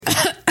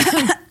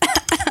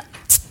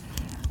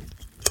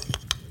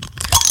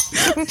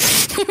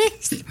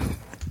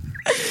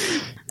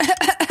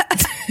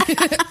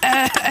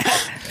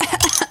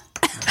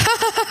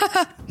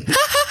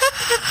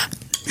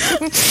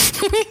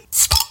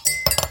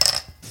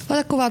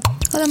Ota kuvaa.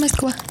 Ota meistä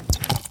kuva.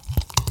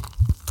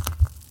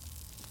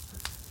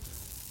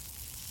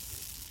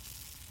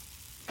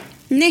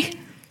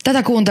 Niin.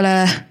 Tätä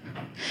kuuntelee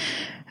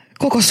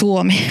koko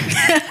Suomi.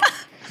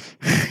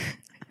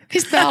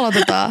 Mistä me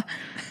aloitetaan?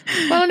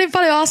 Meillä on niin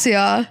paljon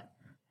asiaa.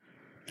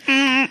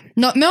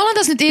 No me ollaan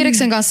tässä nyt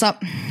Iiriksen kanssa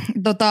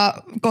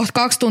kohta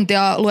 2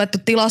 tuntia luettu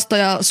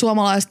tilastoja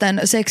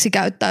suomalaisten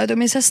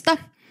seksikäyttäytymisestä.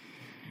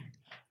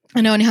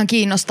 Ne on ihan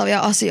kiinnostavia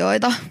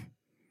asioita.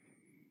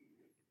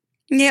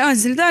 Niin on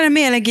se nyt aina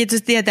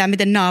mielenkiintoista tietää,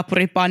 miten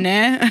naapuri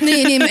panee.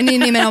 Niin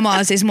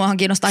nimenomaan. Siis muahan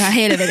kiinnostaa ihan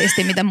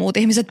helvetisti, miten muut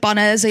ihmiset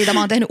panee. Siitä mä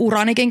oon tehnyt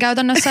uranikin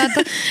käytännössä,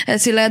 että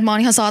silleen, että mä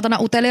oon ihan saatana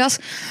utelias.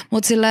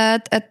 Mutta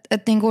silleen,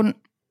 että niin kuin,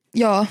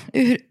 joo,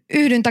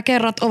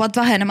 yhdyntäkerrat ovat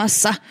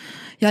vähenemässä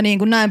ja niin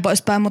kuin näin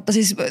poispäin. Mutta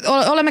siis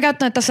olemme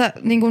käyttäneet tässä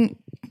niin kuin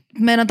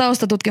meidän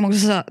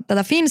taustatutkimuksessa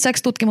tätä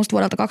FinSex-tutkimusta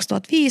vuodelta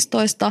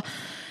 2015.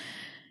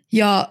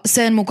 Ja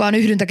sen mukaan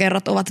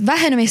yhdyntäkerrat ovat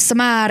vähenevissä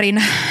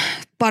määrin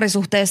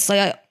parisuhteessa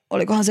ja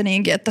olikohan se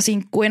niinkin, että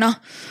sinkkuina,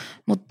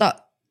 mutta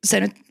se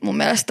nyt mun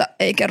mielestä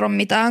ei kerro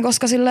mitään,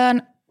 koska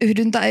silleen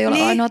yhdyntä ei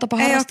ole ainoa tapa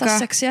harrastaa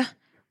seksiä.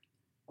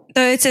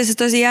 Toi on itse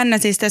asiassa tosi jännä,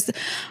 siis tästä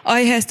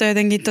aiheesta on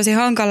jotenkin tosi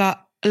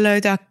hankala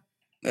löytää.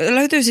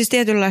 Löytyy siis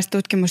tietynlaista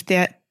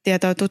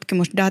tutkimustietoa,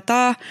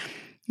 tutkimusdataa,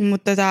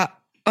 mutta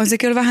on se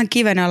kyllä vähän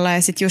kiven alla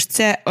ja sit just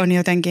se on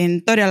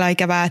jotenkin todella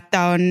ikävää,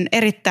 että on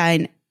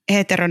erittäin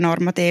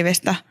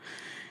heteronormatiivista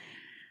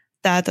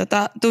tämä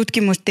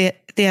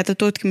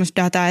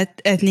tutkimusdata,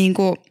 että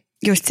niinku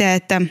just se,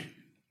 että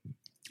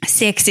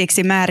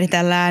seksiksi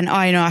määritellään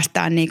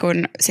ainoastaan niinku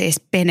siis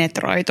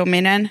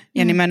penetroituminen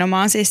ja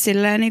nimenomaan siis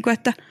silleen, niinku,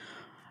 että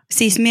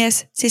siis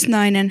mies, siis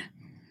nainen,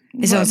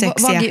 niin se on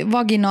seksiä.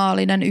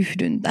 Vaginaalinen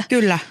yhdyntä.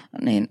 Kyllä.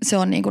 Niin se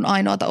on niinku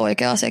ainoata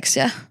oikeaa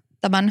seksiä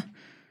tämän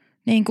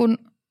niinku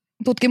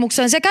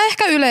tutkimuksen sekä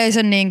ehkä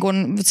yleisen niinku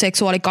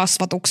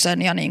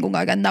seksuaalikasvatuksen ja niinku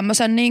kaiken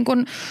tämmöisen niinku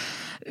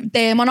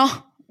teemana,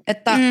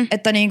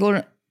 että niinku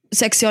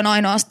seksi on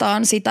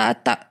ainoastaan sitä,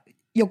 että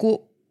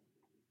joku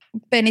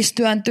penis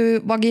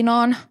työntyy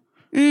vaginaan.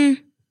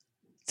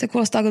 Se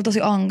kuulostaa kyllä tosi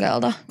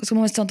ankealta, koska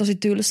mun mielestä se on tosi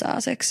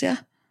tylsää seksiä.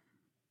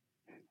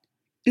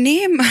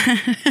 Niin,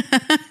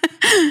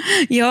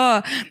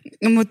 joo,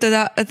 mutta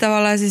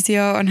tavallaan siis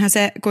joo, onhan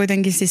se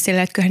kuitenkin siis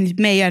silleen, että kyllähän nyt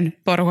meidän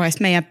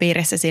porukoista, meidän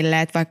piirissä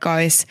silleen, että vaikka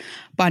olisi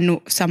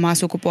pannut samaa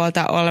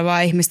sukupuolta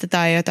olevaa ihmistä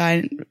tai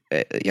jotain,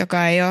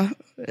 joka ei ole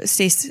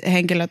siis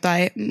henkilö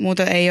tai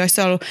muuta ei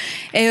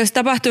olisi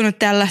tapahtunut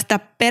tällaista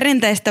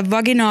perinteistä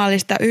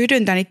vaginaalista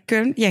yhdyntä, niin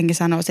kyllä jengi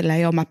sanoo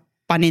silleen, joo mä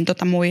panin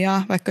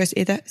muijaa, vaikka olisi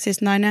itse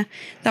siis nainen.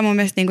 Tämä on mun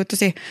mielestä niinku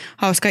tosi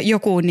hauska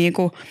joku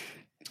niinku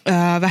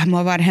vähän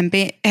mua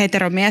vanhempi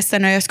heteromies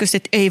sanoi joskus,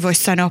 että ei voi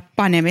sanoa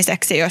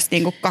panemiseksi, jos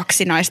niinku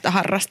 2 naista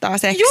harrastaa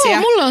seksiä.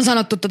 Joo, mulle on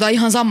sanottu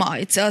ihan samaa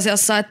itse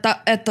asiassa, että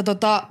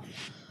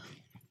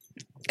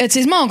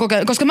siis mä oon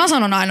kokeillut, koska mä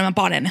sanon aina, mä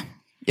panen.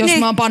 Jos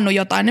mä oon pannut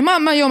jotain, niin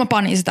mä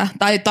panin sitä.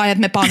 Tai että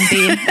me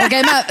pantiin.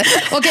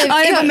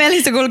 Aina kun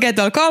Melissa kulkee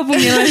tuolla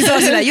kaupungilla, niin se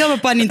on sillä, joo mä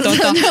panin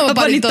tota. Mä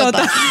panin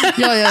tota.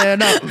 Joo.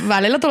 No,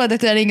 välillä tulee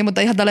tehtyä niinkin,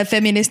 mutta ihan tälleen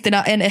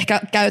feministinä en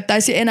ehkä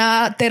käyttäisi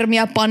enää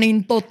termiä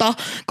panin tota,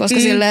 koska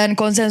silleen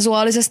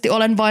konsensuaalisesti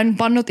olen vain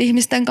pannut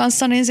ihmisten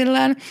kanssa, niin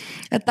silleen,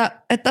 että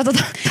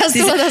tästä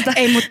siis, tulee tästä.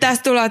 Ei, mutta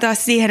tästä tulee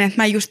taas siihen,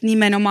 että mä just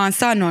nimenomaan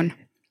sanon,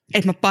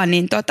 että mä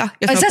panin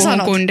jos mä puhun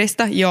sanot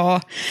kundista. Joo,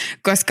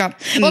 koska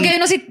okei,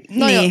 no sit,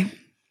 no niin.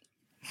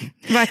 Joo.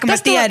 Vaikka mä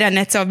tiedän,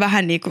 että se on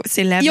vähän niin kuin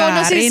silleen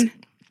väärin. No siis,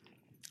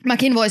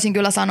 mäkin voisin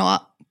kyllä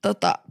sanoa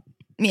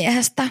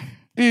miehestä,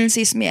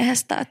 siis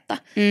miehestä, että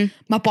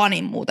mä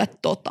panin muuten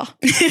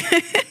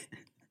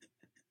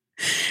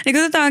Niin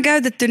kun on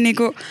käytetty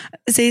niinku,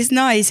 siis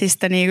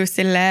naisista niinku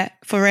silleen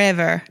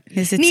forever,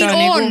 niin sit niin se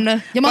on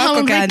niinku ja mä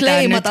haluan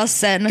reclaimata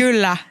sen.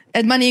 Kyllä.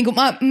 Että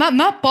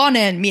mä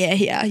panen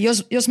miehiä.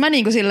 Jos mä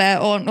niinku silleen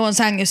oon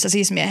sängyssä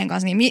siis miehen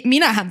kanssa, niin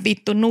minähän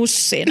vittu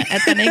nussin.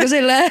 Että niinku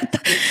silleen,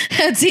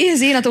 että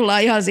siinä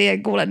tullaan ihan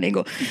siihen kuule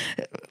niinku,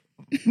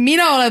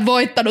 minä olen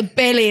voittanut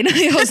pelin,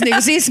 jos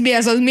niinku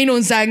sis-mies on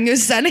minun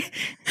sängyssäni.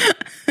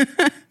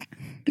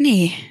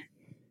 Niin.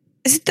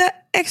 Sitten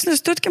eikö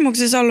noissa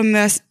tutkimuksissa ollut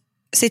myös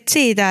sit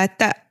siitä,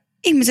 että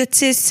ihmiset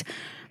siis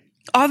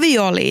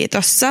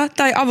avioliitossa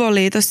tai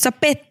avoliitossa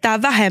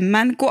pettää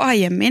vähemmän kuin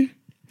aiemmin?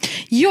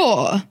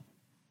 Joo.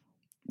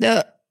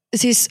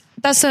 Siis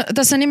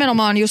tässä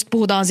nimenomaan just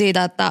puhutaan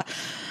siitä, että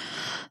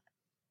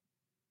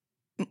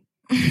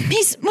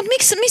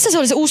missä se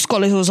oli se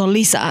uskollisuus on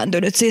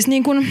lisääntynyt? Siis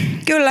niin kun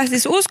kyllä,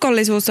 siis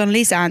uskollisuus on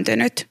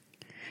lisääntynyt.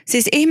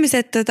 Siis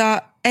ihmiset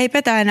ei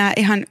petä enää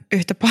ihan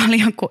yhtä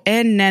paljon kuin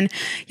ennen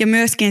ja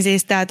myöskin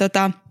siis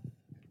tämä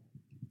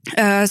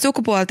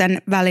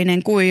sukupuolten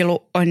välinen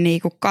kuilu on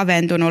niinku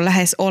kaventunut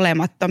lähes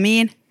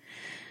olemattomiin.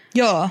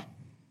 Joo.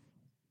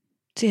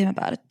 Siihen me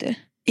päädyttiin.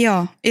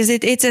 Joo, ja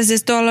sitten itse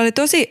asiassa tuolla oli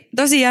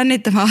tosi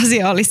jännittävä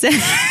asia oli se.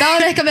 Tämä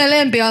on ehkä meidän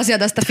lempiasia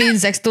tästä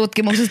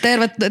Finsex-tutkimuksesta.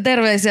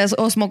 Terveisiä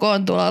Osmo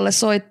Kontulalle,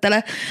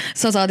 soittele.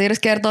 Sä saat Iris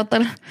kertoa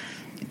tänne.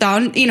 Tämä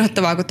on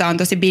inhottavaa, kun tämä on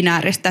tosi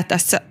binääristä.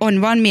 Tässä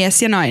on vain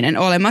mies ja nainen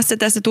olemassa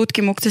tässä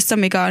tutkimuksessa,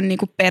 mikä on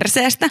niinku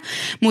perseestä.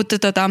 Mutta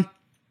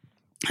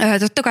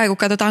totta kai kun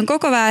katsotaan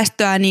koko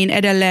väestöä, niin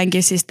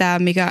edelleenkin siis tämä,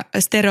 mikä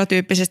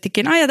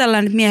stereotyyppisestikin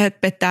ajatellaan, että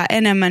miehet pettää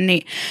enemmän,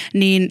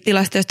 niin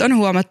tilastoista on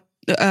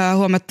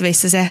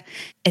huomattavissa se,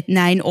 että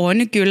näin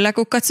on kyllä,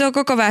 kun katsoo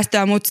koko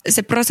väestöä, mutta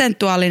se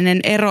prosentuaalinen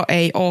ero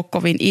ei ole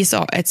kovin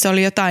iso. Että se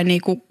oli jotain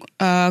niinku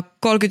 39%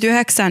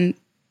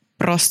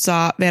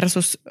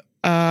 versus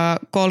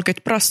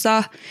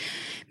 30%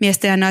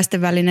 miesten ja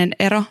naisten välinen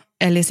ero.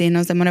 Eli siinä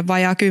on semmoinen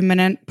vajaa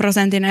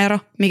 10% ero,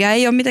 mikä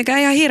ei ole mitenkään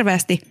ihan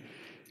hirveästi.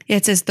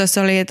 Itse asiassa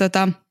tuossa oli,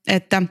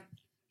 että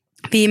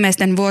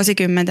viimeisten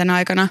vuosikymmenten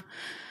aikana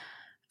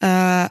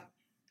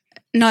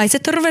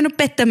naiset on ruvennut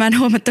pettämään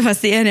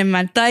huomattavasti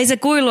enemmän. Tai se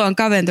kuilu on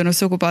kaventunut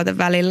sukupuolten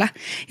välillä.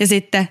 Ja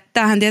sitten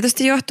tämähän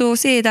tietysti johtuu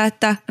siitä,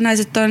 että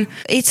naiset on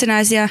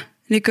itsenäisiä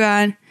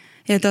nykyään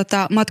ja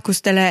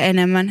matkustelee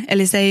enemmän.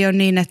 Eli se ei ole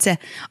niin, että se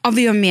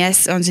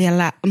aviomies on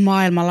siellä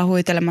maailmalla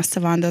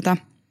huitelemassa, vaan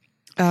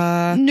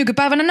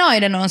nykypäivänä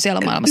nainen on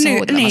siellä maailmassa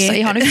huutelemassa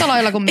ihan yhtä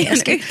lailla kuin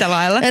mieskin. Yhtä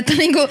lailla. Että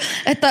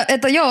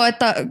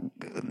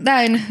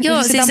näin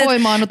joo, sitä siis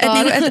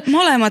voimaannutaan. Että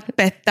molemmat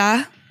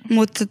pettää,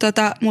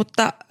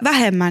 mutta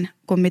vähemmän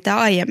kuin mitä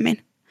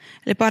aiemmin.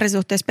 Eli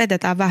parisuhteessa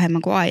petetään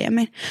vähemmän kuin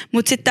aiemmin.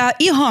 Mutta sitten tämä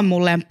ihan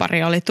mun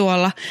lemppari oli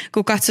tuolla,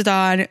 kun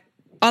katsotaan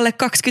alle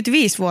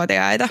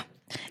 25-vuotiaita.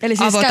 Eli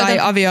siis tai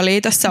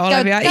avioliitossa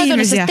olevia ihmisiä.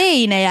 Käytännössä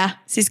teinejä.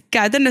 Siis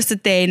käytännössä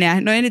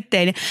teinejä, no ei nyt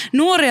teinejä.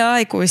 Nuoria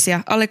aikuisia,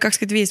 alle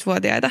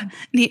 25-vuotiaita.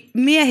 Niin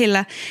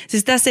miehillä,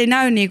 siis tässä ei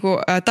näy niinku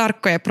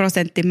tarkkoja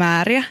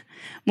prosenttimääriä,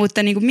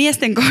 mutta niinku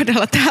miesten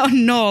kohdalla tämä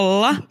on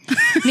 0.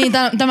 Niin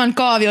tämän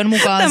kaavion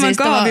mukaan. Tämän siis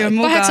kaavion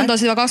mukaan.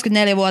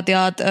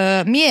 18-24-vuotiaat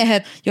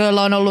miehet,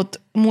 joilla on ollut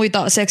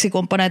muita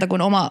seksikumppaneita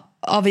kuin oma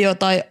avio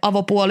tai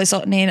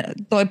avopuoliso, niin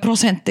toi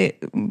prosentti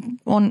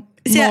on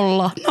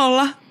 0.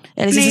 0.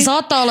 Eli siis se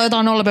saattaa olla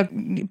jotain 0,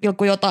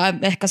 jotain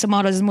ehkä se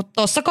mahdollisesti, mutta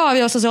tuossa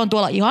kaaviossa se on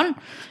tuolla ihan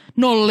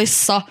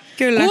nollissa.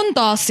 Kyllä. Kun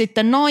taas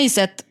sitten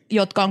naiset,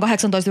 jotka on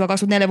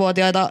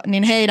 18-24-vuotiaita,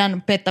 niin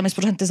heidän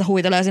pettämisprosenttinsa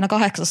huitelee siinä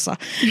 8.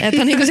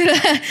 Että niinku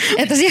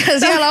että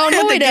siellä on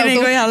huideltu.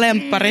 Niinku ihan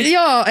lemppari.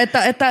 Joo,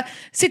 että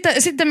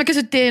sitten me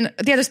kysyttiin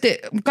tietysti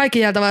kaikki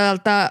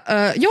jältävältä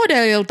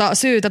Jodelilta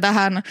syytä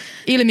tähän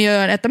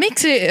ilmiöön, että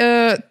miksi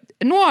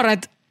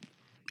nuoret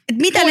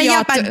mitä pojat, ne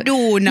jäpät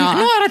duunaa?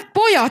 Nuoret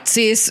pojat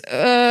siis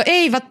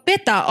eivät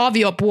petä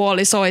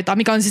aviopuolisoita,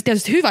 mikä on siis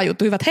tietysti hyvä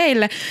juttu, hyvät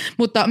heille,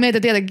 mutta meitä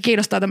tietenkin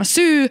kiinnostaa tämä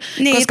syy.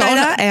 Niin, koska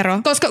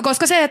ero.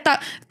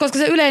 Koska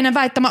se yleinen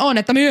väittämä on,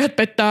 että miehet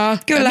pettää,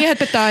 kyllä. Miehet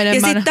pettää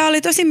enemmän. Ja sitten tämä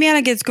oli tosi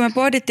mielenkiintoista, kun me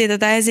pohdittiin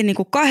tätä ensin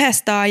niinku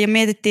kahdestaan ja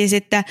mietittiin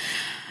sitten,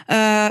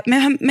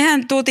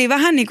 mehän tultiin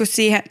vähän niinku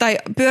siihen, tai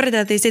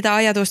pyöriteltiin sitä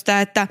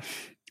ajatusta, että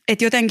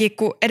jotenkin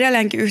kun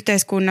edelleenkin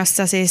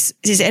yhteiskunnassa,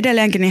 siis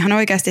edelleenkin ihan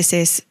oikeasti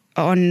siis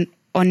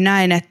on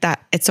näin, että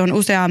se on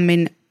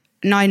useammin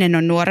nainen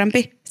on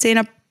nuorempi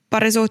siinä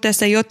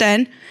parisuhteessa,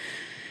 joten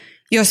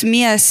jos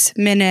mies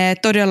menee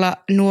todella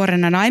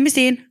nuorena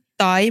naimisiin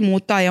tai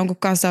muuttaa jonkun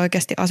kanssa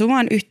oikeasti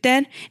asumaan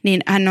yhteen,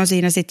 niin hän on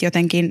siinä sitten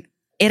jotenkin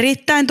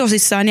erittäin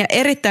tosissaan ja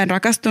erittäin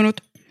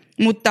rakastunut,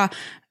 mutta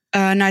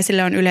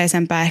naisille on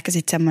yleisempää ehkä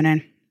sitten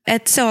semmoinen,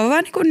 että se on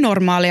vaan niin kuin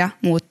normaalia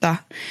muuttaa,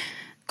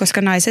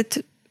 koska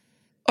naiset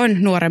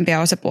on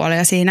nuorempia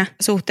osapuolia siinä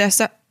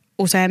suhteessa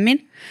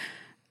useammin.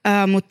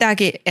 Mutta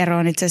tämäkin ero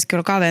on itse asiassa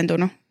kyllä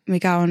kaventunut,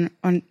 mikä on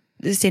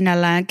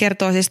sinällään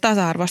kertoo siis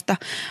tasa-arvosta.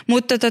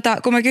 Mutta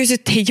kun me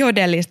kysyttiin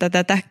Jodelista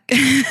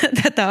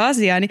tätä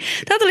asiaa, niin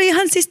täällä tuli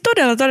ihan siis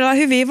todella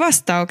hyviä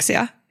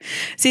vastauksia.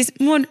 Siis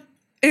mun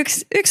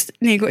yksi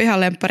niinku ihan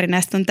lemppari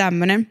näistä on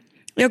tämmönen.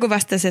 Joku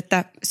vastasi,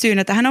 että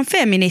syynä tähän on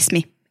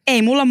feminismi.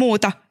 Ei mulla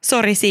muuta,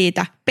 sori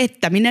siitä.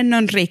 Pettäminen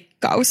on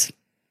rikkaus.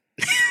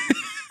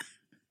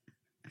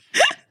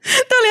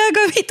 Tämä oli aika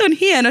vitun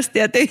hienosti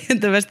ja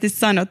tyhjentävästi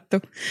sanottu.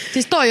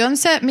 Siis toi on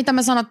se, mitä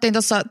me sanottiin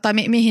tuossa, tai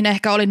mihin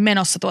ehkä olin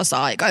menossa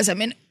tuossa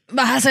aikaisemmin.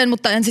 Vähäsen,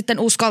 mutta en sitten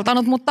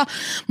uskaltanut,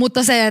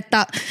 mutta se,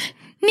 että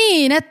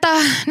niin, että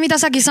mitä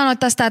säkin sanoit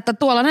tästä, että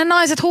tuolla ne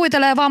naiset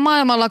huitelee vaan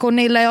maailmalla, kun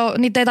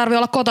niitä ei tarvitse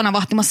olla kotona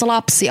vahtimassa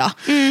lapsia.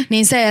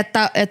 Niin se,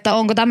 että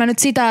onko tämä nyt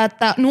sitä,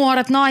 että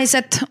nuoret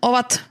naiset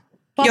ovat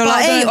jolla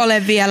ei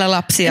ole vielä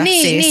lapsia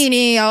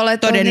niin, ja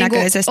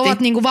todennäköisesti. ovat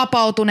niinku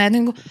vapautuneet.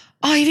 Niinku,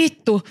 ai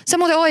vittu, se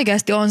muuten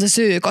oikeasti on se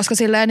syy, koska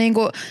silleen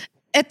niinku,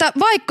 että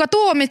vaikka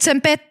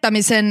tuomitsen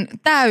pettämisen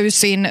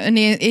täysin,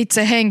 niin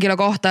itse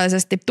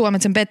henkilökohtaisesti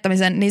tuomitsen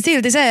pettämisen, niin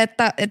silti se,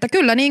 että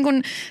kyllä niin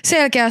kuin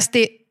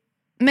selkeästi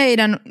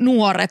meidän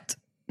nuoret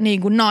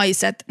niin kuin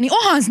naiset, niin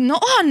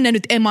onhan ne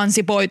nyt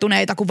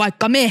emansipoituneita kuin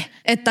vaikka me,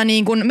 että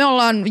niin kuin me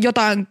ollaan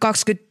jotain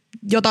 20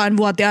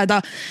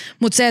 vuotiaita,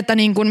 mutta se, että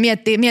niin kun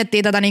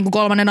miettii tätä niin kun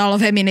kolmannen aallon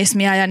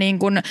feminismiä ja niin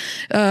kun,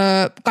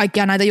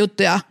 kaikkia näitä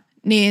juttuja,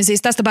 Niin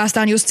siis tästä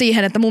päästään just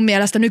siihen, että mun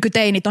mielestä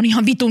nykyteinit on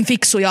ihan vitun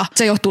fiksuja.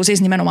 Se johtuu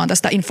siis nimenomaan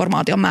tästä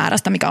informaation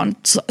määrästä, mikä on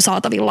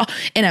saatavilla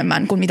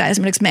enemmän kuin mitä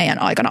esimerkiksi meidän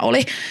aikana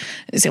oli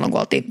silloin, kun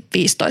oltiin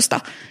 15.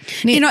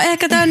 Niin no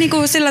ehkä tämä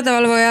niinku sillä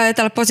tavalla voi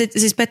ajatella,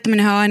 siis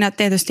pettäminenhän on aina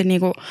tietysti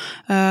niinku,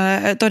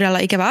 todella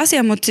ikävä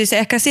asia, mutta siis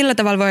ehkä sillä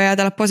tavalla voi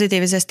ajatella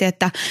positiivisesti,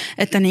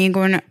 että niinku,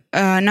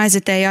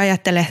 naiset ei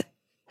ajattele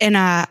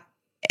enää,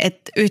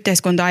 että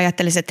yhteiskunta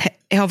ajattelisi, että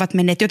he ovat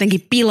menneet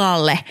jotenkin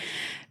pilalle,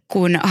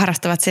 kun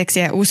harrastavat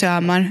seksiä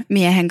useamman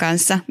miehen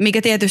kanssa,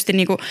 mikä tietysti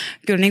niinku,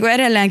 kyllä niinku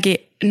edelleenkin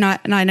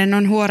nainen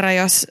on huora,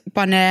 jos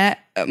panee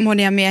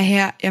monia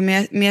miehiä ja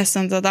mies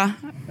on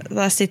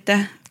taas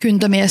sitten...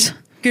 Kyntömies.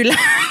 Kyllä,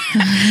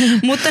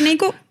 mutta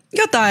niinku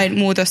jotain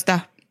muutosta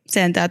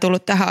sentään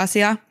tullut tähän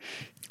asiaan.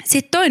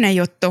 Sitten toinen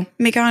juttu,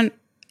 mikä on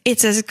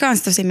itse asiassa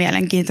myös tosi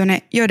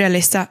mielenkiintoinen.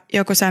 Jodelissa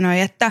joku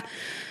sanoi, että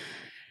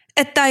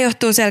tämä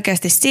johtuu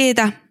selkeästi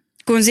siitä,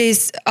 kun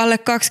siis alle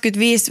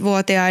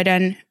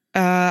 25-vuotiaiden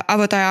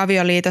avo- tai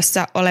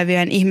avioliitossa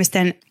olevien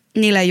ihmisten,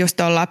 niille just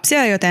on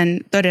lapsia, joten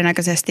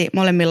todennäköisesti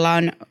molemmilla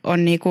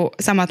on niinku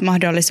samat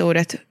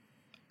mahdollisuudet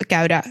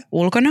käydä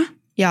ulkona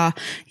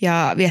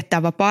ja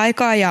viettää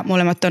vapaa-aikaa ja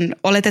molemmat on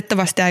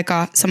oletettavasti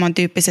aika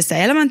samantyyppisessä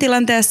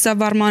elämäntilanteessa,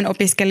 varmaan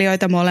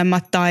opiskelijoita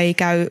molemmat tai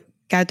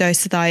käy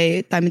töissä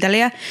tai mitä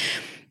liian,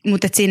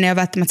 mutta siinä ei ole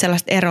välttämättä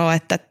sellaista eroa,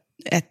 että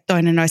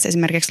toinen olisi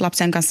esimerkiksi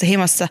lapsen kanssa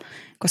himassa,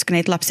 koska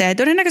niitä lapsia ei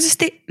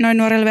todennäköisesti noin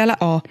nuorella vielä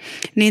ole.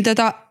 Niin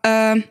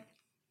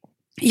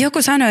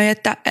joku sanoi,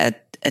 että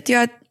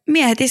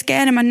miehet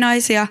iskee enemmän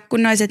naisia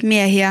kuin naiset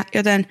miehiä,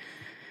 joten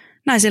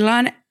naisilla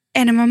on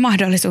enemmän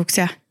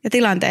mahdollisuuksia ja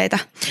tilanteita.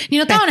 Niin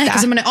no tää on ehkä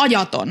semmoinen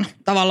ajaton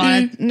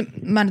tavallaan, että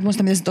mä en nyt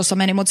muista miten se tuossa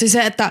meni, mutta siis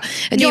se, että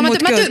niin, joo,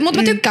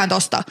 mä tykkään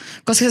tosta,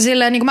 koska se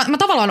silleen, niin mä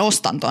tavallaan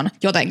ostan ton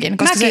jotenkin,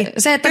 koska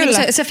se että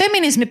niin se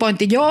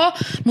feminismipointti joo,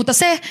 mutta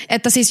se,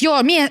 että siis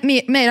joo,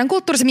 meidän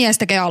kulttuurissa mies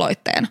tekee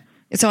aloitteen.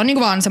 Ja se on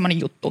niinku vaan semmoinen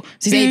juttu.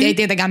 Siis ei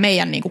tietenkään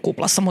meidän niinku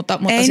kuplassa, mutta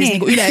siis niin.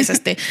 Niinku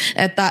yleisesti.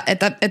 että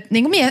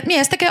niinku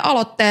mies tekee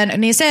aloitteen,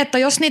 niin se, että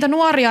jos niitä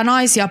nuoria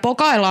naisia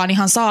pokaillaan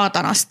ihan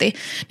saatanasti,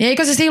 niin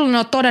eikö se silloin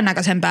ole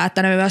todennäköisempää,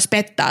 että ne myös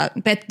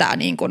pettää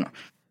niin kuin...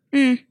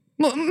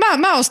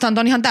 Mä ostan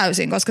ton ihan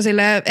täysin, koska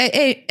sille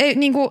ei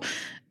niinku...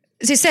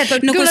 Siis se, että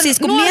no kun, siis,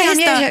 kun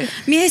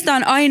miehistä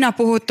on aina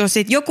puhuttu,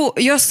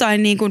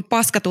 jossain niin kuin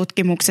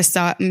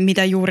paskatutkimuksessa,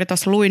 mitä juuri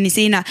tuossa luin, niin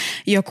siinä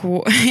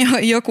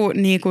joku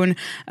niin kuin,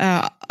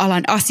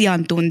 alan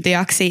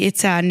asiantuntijaksi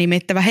itseään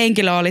nimittävä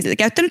henkilö oli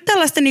käyttänyt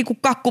tällaista niin kuin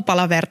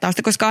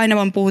kakkupalavertausta, koska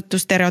aina on puhuttu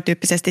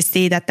stereotyyppisesti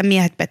siitä, että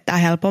miehet pettää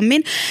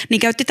helpommin, niin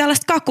käytti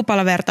tällaista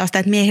kakkupalavertausta,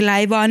 että miehillä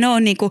ei vaan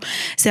ole niin kuin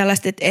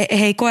sellaista, että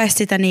he ei koe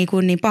sitä niin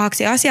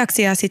pahaksi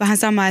asiaksi ja sitten vähän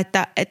sama,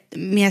 että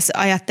mies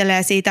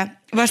ajattelee siitä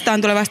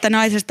vastaan tulevasta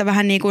naisesta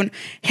vähän niin kuin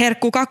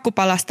herkku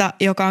kakkupalasta,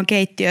 joka on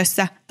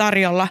keittiössä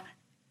tarjolla,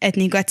 että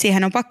niinku, et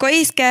siihen on pakko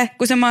iskeä,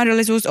 kun se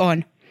mahdollisuus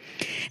on.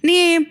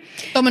 Niin.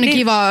 Tuommoinen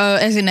kiva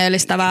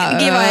esineellistävä.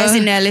 Kiva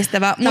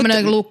esineellistävä.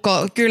 Tämmöinen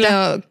lukko, kyllä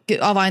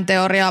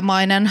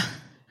avainteoriamainen.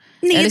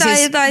 Niin,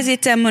 tai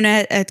sitten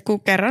semmoinen, että kun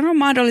kerran on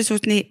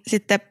mahdollisuus, niin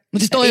sitten mutta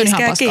siis toi on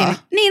ihan paskaa. Kiinni.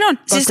 Niin on,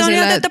 koska siis on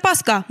ihan täyttä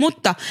paskaa,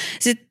 mutta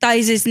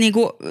tai siis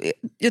niinku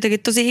jotenkin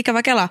tosi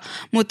ikävä kela,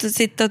 mutta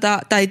sitten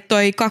tai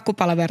toi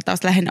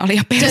kakkupalavertaus lähinnä oli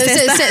jo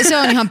perseestä. Se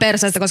on ihan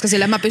perseestä, koska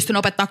sille mä pystyn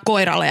opettaa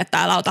koiralle,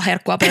 että älä ota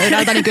herkkua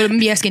pöydältä, niin kyllä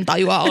mieskin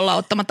tajuaa olla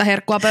ottamatta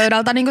herkkua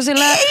pöydältä. Niin kuin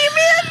silleen...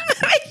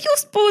 Ei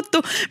just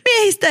puhuttu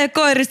miehistä ja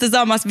koirista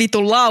samassa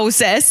vitun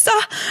lauseessa.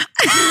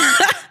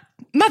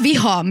 Mä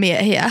vihaan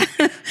miehiä.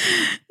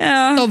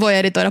 Tuo voi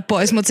editoida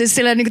pois, mutta siis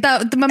silleen niinku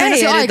mä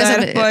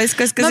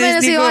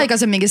meinasin jo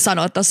aikaisemminkin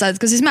sanoa tossa,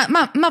 että siis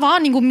mä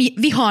vaan niinku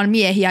vihaan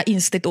miehiä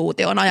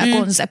instituutiona ja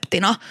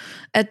konseptina,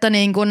 että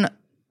niinku...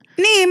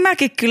 Niin,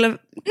 mäkin kyllä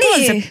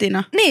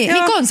konseptina.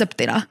 Niin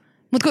konseptina.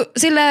 Mutta kun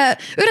silleen,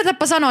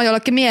 yritäpä sanoa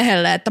jollekin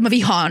miehelle, että mä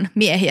vihaan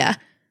miehiä,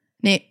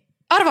 niin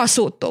arvaa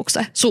suuttuuko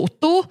se?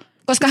 Suuttuu,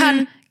 koska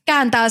hän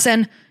kääntää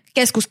sen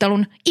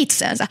keskustelun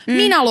itseensä.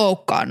 Minä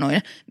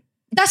loukkaannuin.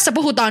 Tässä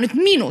puhutaan nyt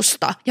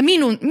minusta ja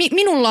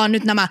minulla on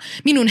nyt nämä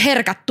minun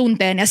herkät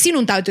tunteeni ja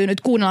sinun täytyy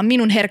nyt kuunnella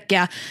minun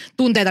herkkiä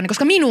tunteitani,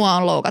 koska minua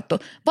on loukattu.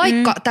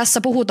 Vaikka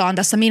tässä puhutaan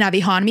tässä minä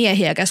vihaan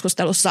miehiä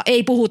keskustelussa,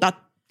 ei puhuta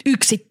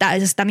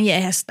yksittäisestä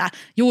miehestä,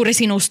 juuri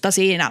sinusta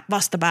siinä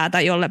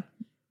vastapäätä, jolle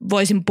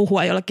voisin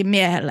puhua jollekin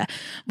miehelle,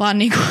 vaan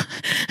niin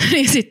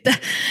sitten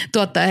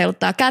tuottaja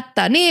heiluttaa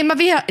kättä. Niin,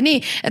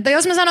 että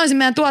jos mä sanoisin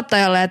meidän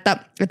tuottajalle,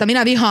 että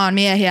minä vihaan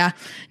miehiä,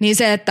 niin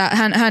se, että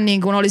hän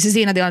niin kuin olisi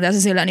siinä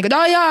tilanteessa silleen, niin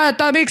kuin,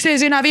 että miksi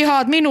sinä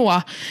vihaat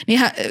minua,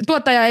 niin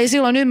tuottaja ei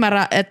silloin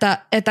ymmärrä,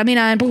 että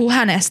minä en puhu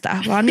hänestä,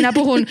 vaan minä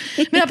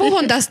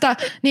puhun tästä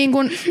niin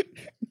kuin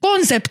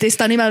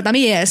konseptista nimeltä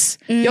mies,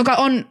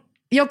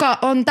 joka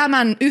on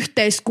tämän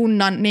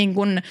yhteiskunnan niin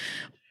kuin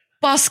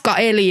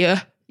paskaeliö,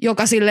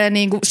 joka silleen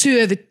niin kuin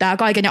syövyttää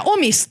kaiken ja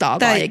omistaa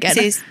kaiken.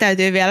 Siis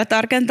täytyy vielä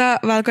tarkentaa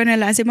valkoinen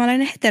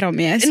länsimaalainen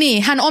heteromies.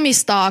 Niin, hän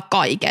omistaa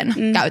kaiken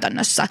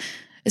käytännössä.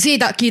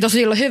 Siitä kiitos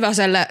Illo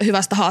Hyvöselle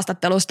hyvästä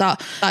haastattelusta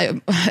tai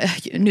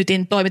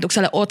Nytin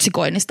toimitukselle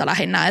otsikoinnista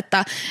lähinnä,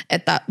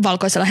 että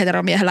valkoisella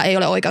heteromiehellä ei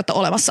ole oikeutta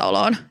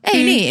olemassaoloon.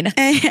 Ei niin.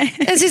 Ei.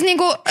 Siis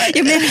niinku,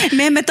 ja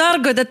me emme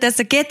tarkoita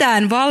tässä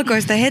ketään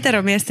valkoista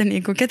heteromiestä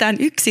niinku ketään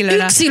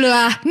yksilönä.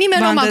 Yksilöä,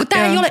 nimenomaan, kun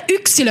tämä ei ole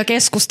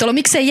yksilökeskustelu.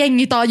 Miksei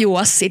jengi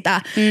tajua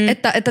sitä,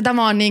 että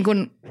tämä on niin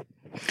kuin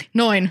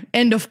noin,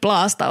 end of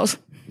blaastaus.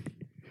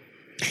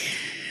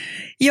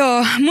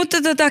 Joo, mutta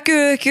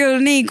kyllä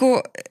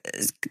niinku,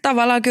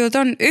 tavallaan kyllä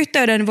ton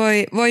yhteyden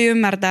voi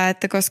ymmärtää,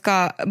 että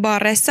koska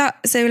baareissa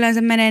se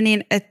yleensä menee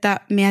niin, että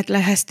miehet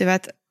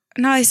lähestyvät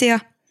naisia,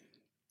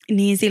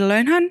 niin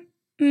silloinhan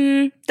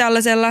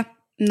tällaisella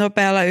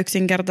nopealla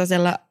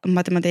yksinkertaisella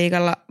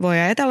matematiikalla voi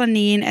ajatella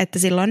niin, että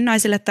silloin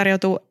naisille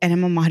tarjoutuu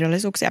enemmän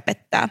mahdollisuuksia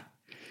pettää.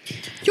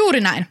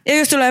 Juuri näin. Ja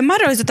jos sulla ei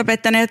mahdollisuutta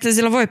pettää, niin että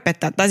sillä voi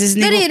pettää. Tai siis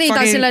niin,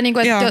 tai silleen, niinku,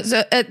 että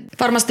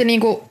varmasti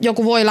niinku,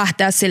 joku voi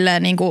lähteä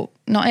silleen, niinku,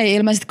 no ei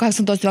ilmeisesti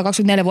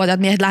 18-24-vuotiaat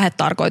miehet lähde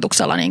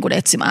tarkoituksella niinku,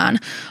 etsimään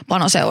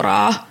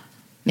panoseuraa,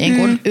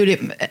 niinku,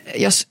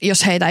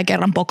 jos heitä ei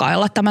kerran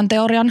pokailla tämän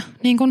teorian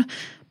niinku,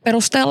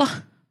 perusteella.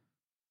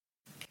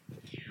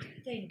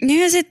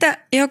 Ja sitten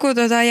joku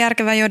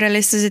järkevä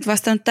jodelissa sit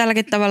vastannut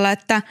tälläkin tavalla,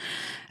 että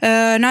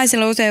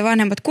naisilla on usein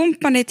vanhemmat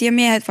kumppanit ja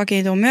miehet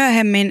vakiintuu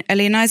myöhemmin,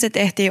 eli naiset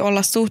ehtii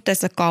olla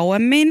suhteessa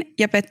kauemmin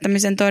ja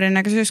pettämisen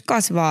todennäköisyys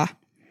kasvaa.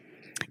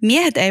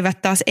 Miehet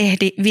eivät taas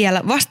ehdi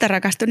vielä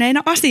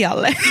vastarakastuneina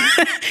asialle.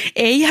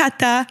 Ei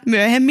hätää,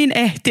 myöhemmin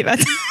ehtivät.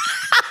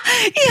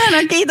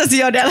 Ihana, kiitos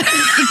Jodel.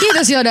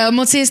 Kiitos Jodel,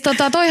 mutta siis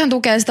toihan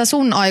tukee sitä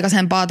sun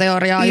aikaisempaa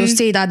teoriaa just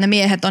siitä, että ne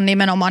miehet on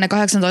nimenomaan ne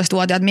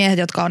 18-vuotiaat miehet,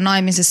 jotka on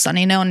naimisissa,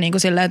 niin ne on niinku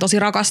silleen tosi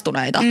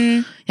rakastuneita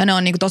ja ne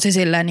on niinku tosi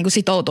silleen niinku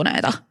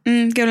sitoutuneita.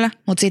 Kyllä.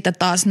 Mutta sitten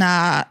taas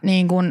nämä,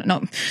 niinku,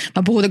 no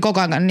mä puhutin koko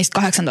ajan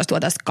niistä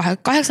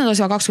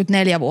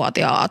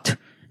 18-24-vuotiaat.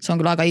 Se on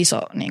kyllä aika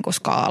iso niinku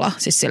skaala,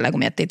 siis silleen kun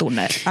miettii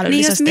tunne-älyllisesti.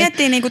 Niin jos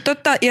miettii niinku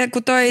totta, ja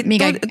kun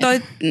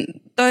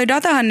toi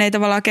datahan ei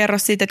tavallaan kerro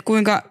siitä, että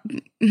kuinka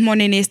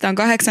moni niistä on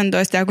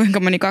 18 ja kuinka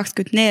moni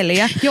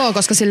 24. Joo,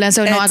 koska silleen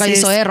se on aika siis,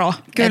 iso ero,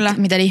 että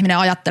miten ihminen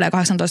ajattelee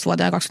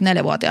 18-vuotiaana ja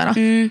 24-vuotiaana.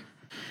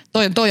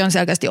 Toi on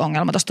selkeästi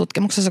ongelma tuossa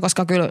tutkimuksessa,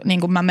 koska kyllä niin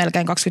kuin mä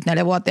melkein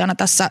 24-vuotiaana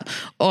tässä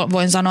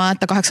voin sanoa,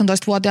 että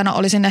 18-vuotiaana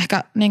olisin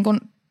ehkä niin kuin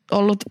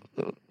ollut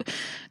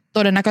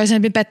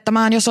todennäköisempi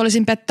pettämään, jos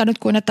olisin pettänyt,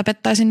 kuin että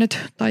pettäisin nyt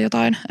tai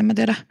jotain, en mä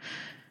tiedä.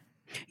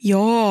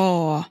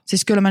 Joo.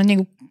 Siis kyllä mä niin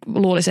kuin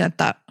luulisin,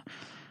 että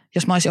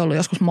jos mä olisin ollut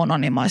joskus mono,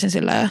 niin mä olisin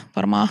silleen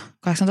varmaan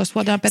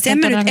 18-vuotiaana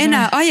pettänyt. Sen mä nyt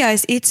enää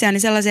ajaisi itseäni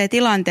sellaiseen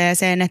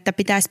tilanteeseen, että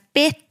pitäisi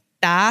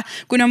pettää,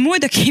 kun on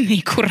muitakin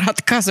niinku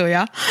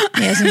ratkaisuja.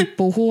 Niin esimerkiksi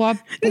puhua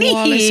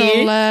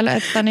puolisolleen,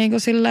 että niinku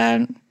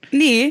silleen.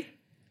 Niin.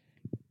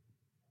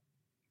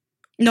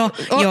 No,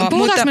 joo,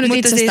 puhutaanko me nyt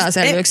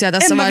itsestäänselvyyksiä siis,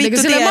 tässä vai?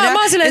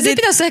 Mä oon silleen, että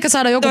pitäisi ehkä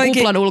saada joku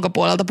kuplan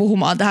ulkopuolelta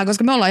puhumaan tähän,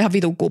 koska me ollaan ihan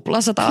vitun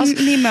kuplassa taas.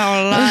 Niin me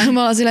ollaan. Me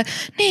ollaan silleen,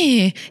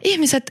 niin,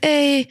 ihmiset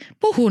ei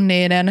puhu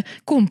niiden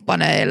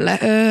kumppaneille.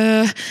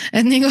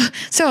 Että niinku,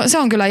 se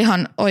on kyllä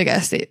ihan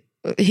oikeasti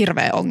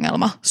hirveä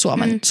ongelma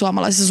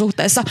suomalaisissa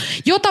suhteissa,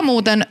 jota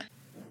muuten.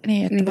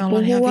 Niin, että me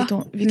ollaan ihan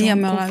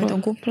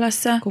vitun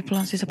kuplassa.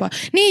 Kuplan sisäpuolella.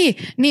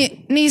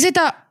 Niin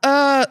sitä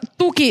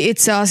tuki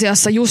itse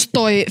asiassa just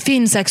toi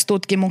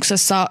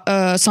Finsex-tutkimuksessa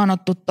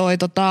sanottu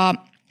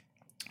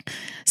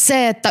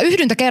se, että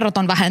yhdyntäkerrot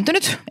on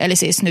vähentynyt, eli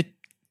siis nyt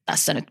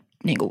tässä nyt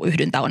niinku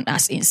yhdyntä on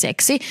as in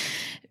seksi.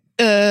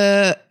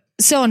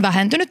 Se on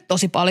vähentynyt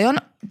tosi paljon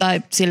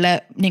tai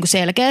sille niinku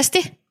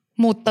selkeästi,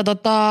 mutta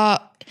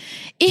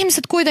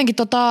ihmiset kuitenkin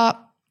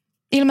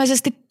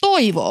ilmeisesti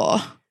toivoo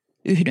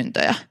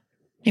yhdyntöjä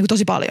niin kuin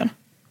tosi paljon.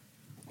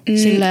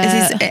 Siis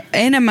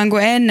enemmän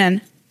kuin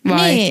ennen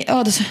vai? Niin,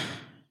 ootas.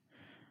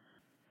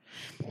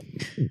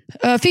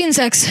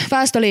 Finsex,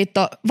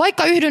 Väestöliitto.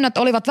 Vaikka yhdynnät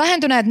olivat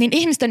vähentyneet, niin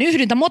ihmisten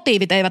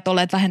yhdyntämotiivit eivät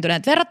olleet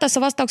vähentyneet.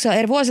 Verrattaessa vastauksia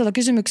eri vuosilta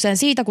kysymykseen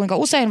siitä, kuinka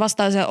usein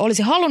vastaaja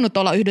olisi halunnut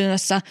olla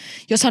yhdynnässä,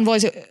 jos hän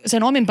voisi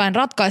sen omin päin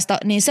ratkaista,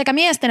 niin sekä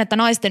miesten että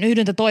naisten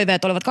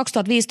yhdyntätoiveet olivat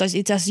 2015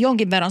 itse asiassa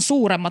jonkin verran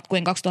suuremmat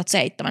kuin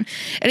 2007.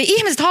 Eli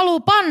ihmiset haluaa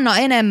panna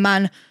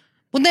enemmän,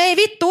 mutta ne ei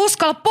vittu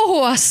uskalla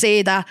puhua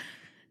siitä.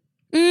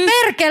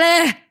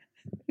 Perkele!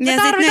 Me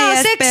tarvitaan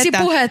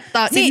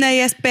seksipuhetta. Sitten ne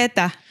ei edes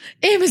petä.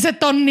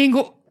 Ihmiset on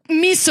niinku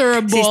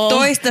miserable. Siis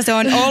toista se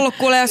on ollut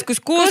kuule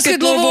joskus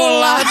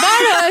 60-luvulla.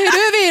 Vanhoihin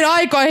hyviin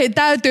aikoihin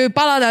täytyy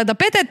palata, että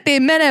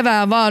petettiin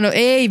menevään vaan, no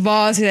ei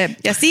vaan se.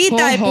 Ja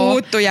siitä ei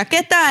puhuttu ja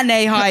ketään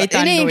ei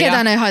haitannut. Niin,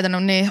 ketään ei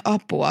haitannut, niin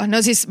apua.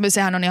 No siis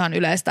sehän on ihan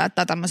yleistä,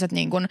 että tämmöiset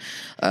niin kuin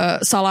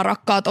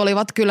salarakkaat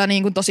olivat kyllä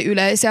niin kuin tosi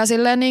yleisiä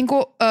silleen niin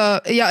kuin,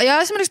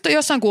 ja esimerkiksi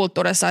jossain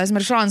kulttuurissa,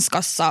 esimerkiksi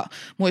Ranskassa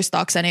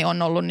muistaakseni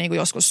on ollut niin kuin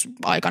joskus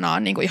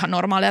aikanaan niin kuin ihan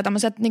normaalia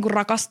tämmöiset niin kuin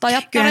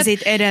rakastajat. Kyllä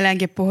siitä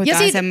edelleenkin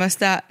puhutaan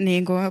semmoista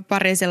niin kuin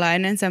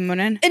parisilainen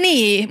semmoinen.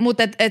 Niin,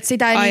 mutta et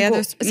sitä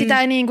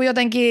ei niinku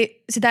jotenkin,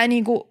 sitä ei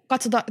niinku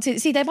katsota,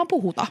 siitä ei vaan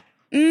puhuta.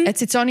 Että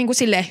sit se on niinku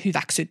silleen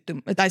hyväksytty,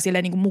 tai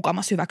silleen niinku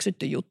mukamas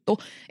hyväksytty juttu.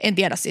 En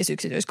tiedä siis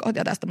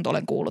yksityiskohtia tästä, mutta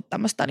olen kuullut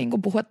tämmöistä niinku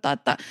puhetta,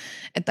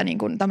 että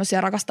niinku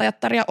tämmöisiä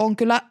rakastajattaria on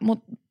kyllä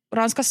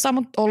Ranskassa,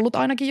 mutta ollut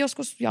ainakin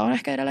joskus, ja on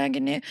ehkä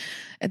edelleenkin, niin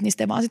että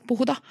niistä ei vaan sit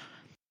puhuta.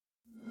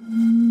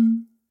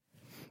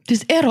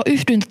 Siis ero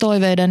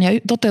yhdyntätoiveiden ja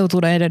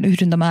toteutuneiden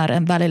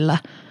yhdyntämäärien välillä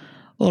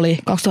oli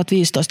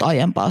 2015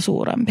 aiempaa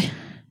suurempi.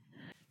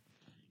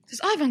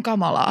 Siis aivan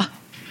kamalaa.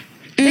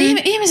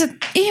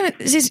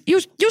 Siis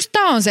just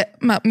tää on se,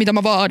 mitä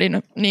mä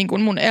vaadin niin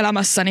kuin mun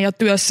elämässäni ja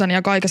työssäni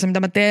ja kaikessa, mitä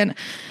mä teen,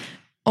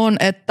 on,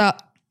 että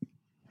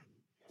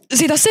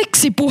sitä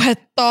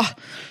seksipuhetta,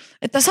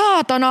 että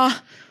saatana,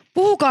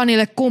 puhukaa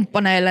niille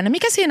kumppaneille.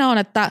 Mikä siinä on,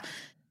 että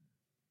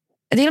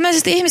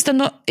ilmeisesti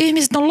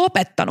ihmiset on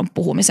lopettanut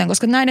puhumisen,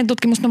 koska näiden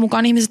tutkimusten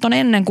mukaan ihmiset on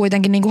ennen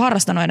kuitenkin niin kuin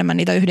harrastanut enemmän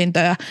niitä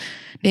yhdintöjä.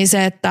 Niin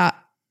se, että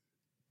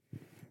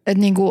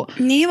niin kuin,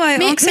 niin vai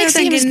onko se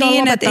miksi ihmiset niin, on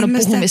lopettanut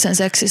puhumisen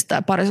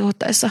seksistä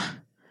parisuhteissa?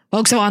 Vai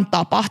onko se vaan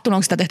tapahtunut?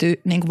 Onko sitä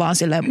tehty niin kuin vaan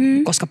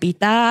silleen, koska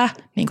pitää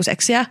niin kuin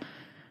seksiä?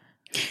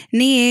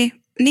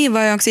 Niin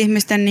vai onko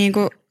ihmisten niin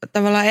kuin,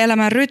 tavallaan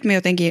elämän rytmi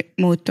jotenkin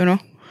muuttunut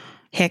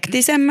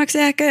hektisemmäksi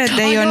ehkä?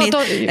 Että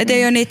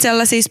ei ole niitä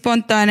sellaisia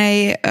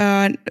spontaaneja,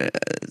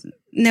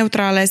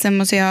 neutraaleja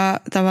semmoisia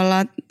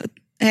tavallaan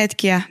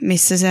hetkiä,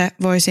 missä se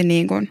voisi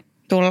niin kuin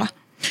tulla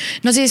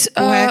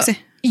puheeksi.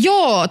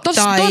 Joo,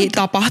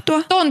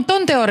 tapahtua.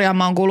 Ton teorian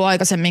mä oon kuullut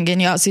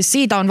aikaisemminkin ja siis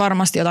siitä on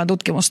varmasti jotain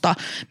tutkimusta,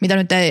 mitä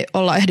nyt ei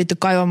olla ehditty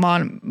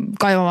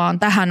kaivamaan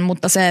tähän,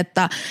 mutta se,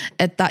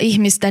 että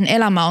ihmisten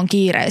elämä on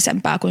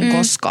kiireisempää kuin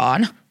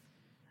koskaan.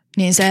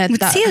 Niin se, että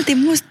mutta silti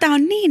musta tää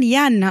on niin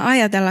jännä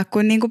ajatella,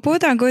 kun niinku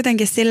puhutaan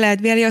kuitenkin silleen,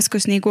 että vielä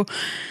joskus niinku,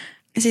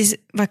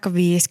 siis vaikka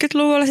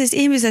 50-luvulla, siis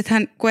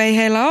ihmisethän, kun ei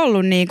heillä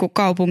ollut niinku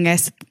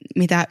kaupungeissa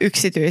mitään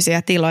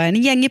yksityisiä tiloja,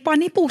 niin jengi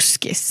pani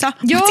puskissa.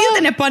 Mutta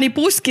silti ne pani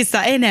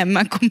puskissa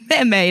enemmän kuin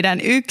me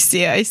meidän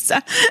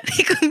yksiöissä.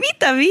 Niinku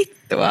mitä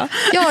vittua?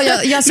 Joo,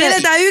 ja se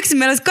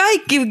meillä olisi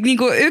kaikki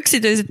niinku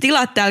yksityiset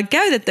tilat täällä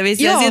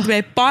käytettävissä ja silti me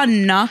ei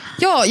panna.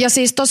 Joo, ja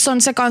siis tossa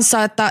on se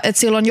kanssa, että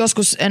silloin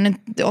joskus,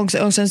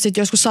 onko se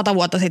sitten joskus 100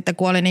 vuotta sitten,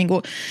 kun oli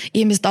niinku,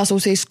 ihmiset asu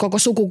siis koko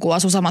sukuku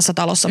asu samassa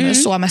talossa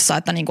myös Suomessa,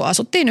 että niinku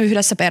asuttiin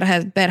yhdessä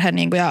perhe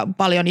niinku, ja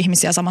paljon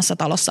ihmisiä samassa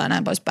talossa ja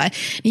näin poispäin.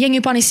 Niin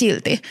jengi pani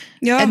silti.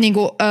 Että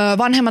niinku,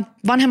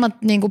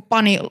 vanhemmat niinku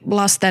pani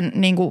lasten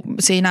niinku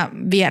siinä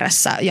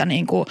vieressä ja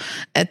niinku,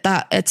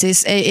 että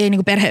siis ei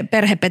niinku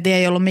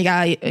perhepeti ei ollut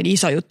mikään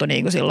iso juttu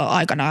niinku silloin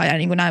aikanaan ja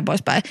niinku näin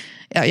poispäin.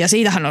 Ja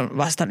siitähän on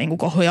vasta niinku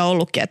kohuja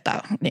ollutkin,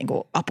 että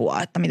niinku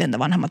apua, että miten te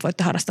vanhemmat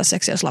voitte harrastaa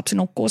seksiä, jos lapsi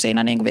nukkuu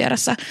siinä niinku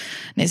vieressä.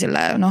 Niin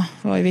silleen, no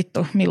voi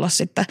vittu, milloin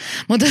sitten.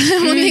 Mutta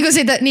niinku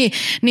siitä,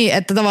 niin,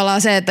 että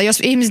tavallaan se, että jos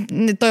ihmiset,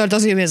 toi on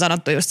tosi hyvin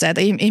sanottu just se,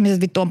 että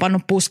ihmiset vittu on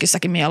pannut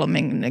puskissakin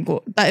mieluummin,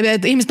 niinku, tai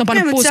että ihmiset on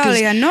pannut puskissa. Se oli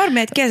ihan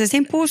normi, että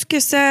kesäisin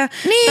puskissa ja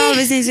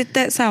talvisin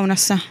sitten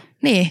saunassa.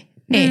 Niin.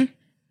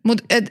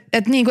 Mutta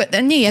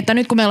että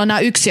nyt kun meillä on nämä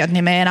yksiöt,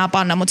 niin me ei enää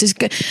panna. Mutta siis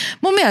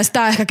mun mielestä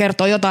tämä ehkä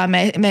kertoo jotain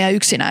meidän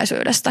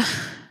yksinäisyydestä.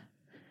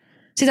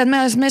 Sitä,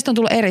 että meistä on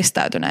tullut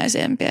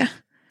eristäytyneisempiä.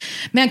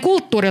 Meidän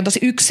kulttuuri on tosi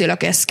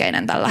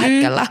yksilökeskeinen tällä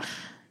hetkellä.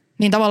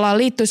 Niin tavallaan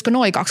liittyisikö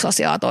noi kaksi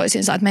asiaa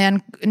toisiinsa? Että meidän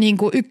niin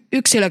kuin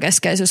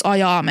yksilökeskeisyys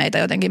ajaa meitä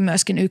jotenkin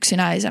myöskin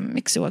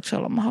yksinäisemmiksi. Voiko se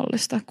olla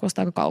mahdollista?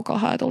 Kuulostaa aika kaukaa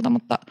haetulta,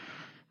 mutta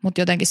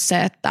jotenkin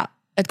se, että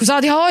kun sä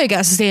oot ihan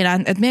oikeassa siinä,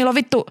 että meillä on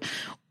vittu,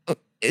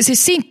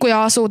 siis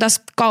sinkkuja asuu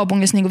tässä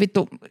kaupungissa niin kuin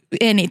vittu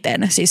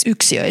eniten, siis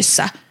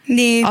yksiöissä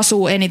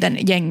asuu eniten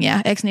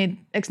jengiä. Eikö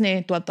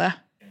niin tuottaja?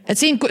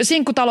 Että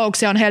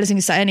sinkkutalouksia on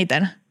Helsingissä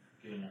eniten.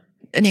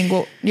 Niin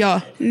kuin, joo.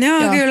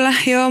 Kyllä,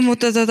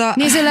 mutta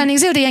niin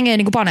silti jengi ei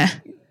niin kuin pane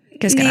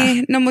keskenään.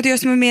 Niin, no mutta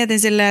jos mä mietin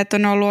silleen, että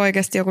on ollut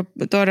oikeasti joku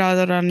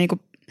todella niin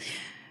kuin,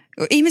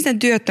 ihmisten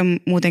työt on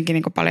muutenkin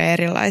niin kuin paljon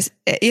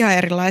ihan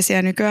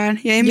erilaisia nykyään.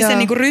 Ja ihmisten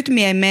niin kuin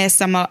rytmi ei mene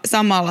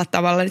samalla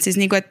tavalla. Siis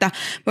niin kuin, että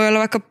voi olla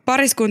vaikka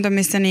pariskunta,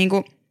 missä niin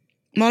kuin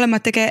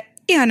molemmat tekee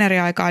ihan eri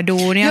aikaa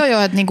duunia.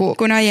 Joo, että niinku,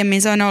 kun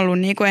aiemmin se on ollut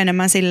niinku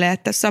enemmän silleen,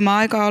 että sama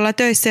aikaa ollaan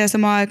töissä ja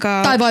sama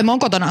aikaa tai vaimo on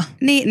kotona.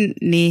 Niin,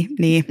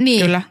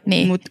 kyllä.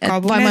 Niin. Mutta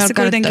kaupungeissa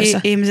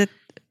kuitenkin ihmiset,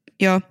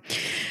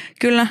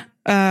 kyllä.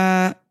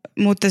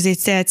 Mutta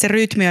sitten se, että se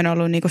rytmi on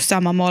ollut niinku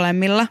sama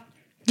molemmilla.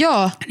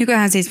 Joo.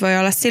 Nykyään siis voi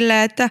olla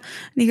silleen, että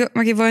niinku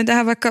mäkin voin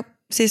tehdä vaikka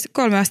siis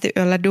 3 asti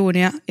yöllä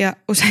duunia ja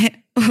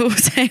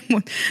usein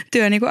mun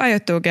työ niinku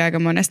ajoittuukin aika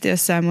monesti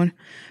jossain mun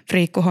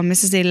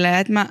friikkuhommissa silleen,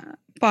 että mä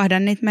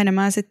pahdan niitä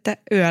menemään sitten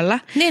yöllä.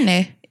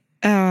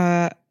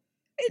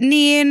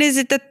 Niin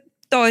sitten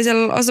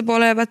toisella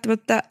osapuolella ei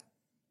välttämättä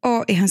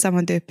ole ihan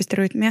samantyyppistä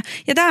rytmiä.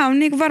 Ja tämä on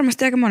niinku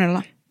varmasti aika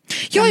monella.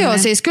 Joo,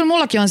 siis kyllä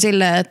mullakin on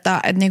silleen,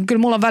 että niinku,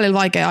 kyllä mulla on välillä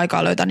vaikea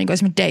aikaa löytää niinku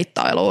esimerkiksi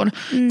deittailuun,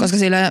 koska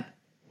silleen,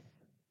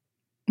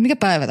 mikä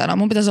päivä tänään?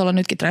 Mun pitäisi olla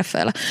nytkin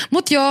treffeillä.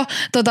 Mut joo,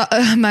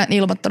 mä en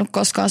ilmoittanut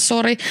koskaan,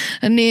 sori.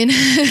 Niin,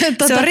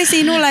 Sori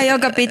sinulle,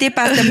 joka piti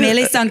päästä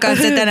Melissan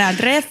kanssa tänään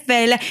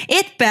treffeille.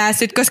 Et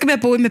päässyt, koska me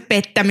puhuimme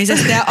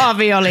pettämisestä ja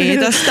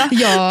avioliitosta.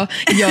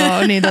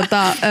 joo, niin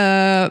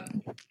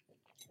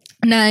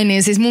näin,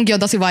 niin siis munkin on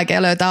tosi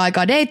vaikea löytää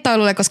aikaa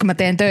deittailulle, koska mä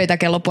teen töitä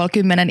kello 9:30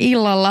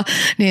 illalla,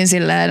 niin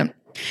silleen.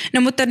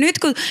 No mutta nyt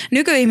kun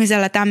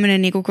nykyihmisellä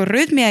tämmöinen niinku, kun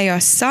rytmi ei ole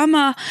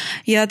sama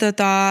ja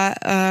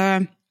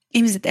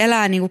ihmiset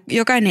elää, niinku,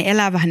 jokainen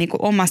elää vähän niinku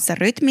omassa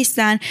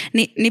rytmissään,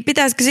 niin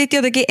pitäisikö sitten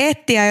jotenkin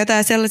etsiä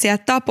jotain sellaisia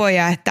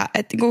tapoja, että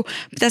niinku,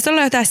 pitäisi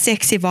olla jotain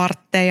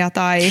seksivartteja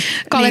tai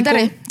kalenteri.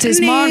 Niinku, siis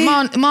niin.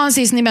 mä oon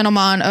siis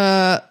nimenomaan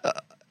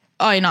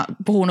aina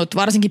puhunut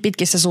varsinkin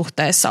pitkissä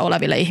suhteissa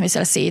oleville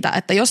ihmisille siitä,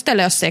 että jos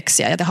teille ei ole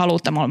seksiä ja te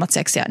haluatte molemmat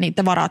seksiä, niin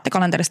te varaatte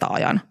kalenterista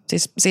ajan.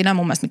 Siis siinä ei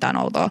mun mielestä mitään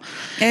outoa.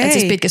 Et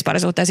siis pitkissä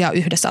parisuhteissa ja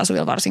yhdessä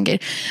asuvilla varsinkin.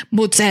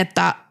 Mutta se,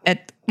 että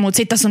mut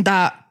sit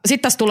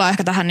tässä tulee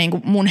ehkä tähän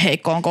niinku mun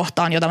heikkoon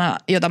kohtaan,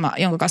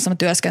 jonka kanssa mä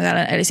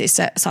työskentelen, eli siis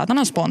se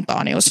saatanan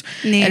spontaanius.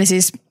 Niin. Eli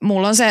siis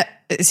mulla on se,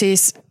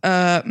 siis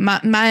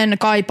mä en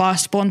kaipaa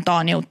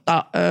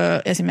spontaaniutta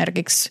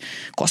esimerkiksi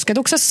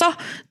kosketuksessa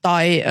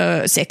tai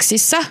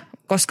seksissä,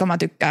 koska mä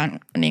tykkään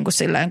niinku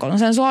silleen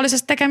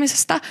konsensuaalisesta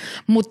tekemisestä,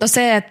 mutta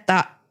se,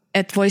 että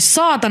voi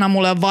saatana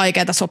mulle on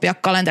vaikeaa sopia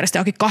kalenterista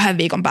johonkin 2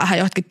 viikon päähän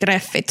johonkin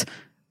treffit.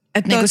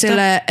 Että niinku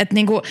silleen, että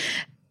niinku,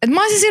 että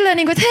mä olisin silleen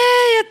niinku, että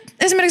hei, että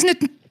esimerkiksi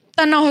nyt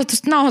tämän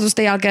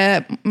nauhoitusten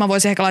jälkeen mä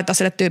voisin ehkä laittaa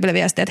sille tyypille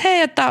viestiä, että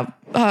hei, että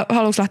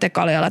haluatko lähteä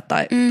kaljalle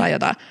tai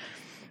jotain.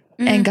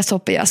 Enkä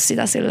sopia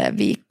sitä silleen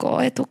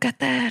viikkoa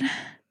etukäteen.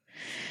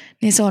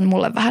 Niin se on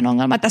mulle vähän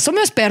ongelma. Tässä on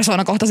myös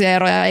persoonakohtaisia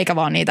eroja, eikä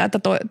vaan niitä, että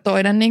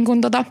toinen niin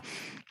kuin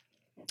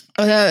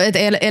että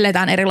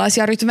eletään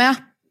erilaisia rytmejä.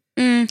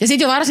 Ja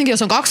sitten jo varsinkin,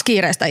 jos on 2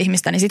 kiireistä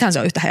ihmistä, niin sittenhän se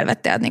on yhtä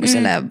helvettiä, että niinku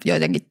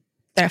jotenkin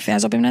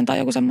treffien sopiminen tai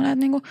joku semmoinen,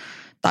 että niinku,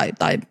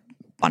 tai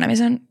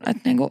panemisen,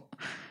 että niinku.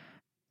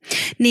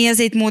 Niin ja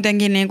sitten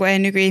muutenkin niinku ei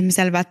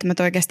nykyihmisellä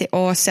välttämättä oikeasti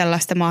ole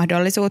sellaista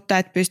mahdollisuutta,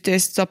 että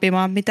pystyisi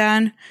sopimaan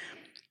mitään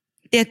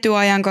tiettyä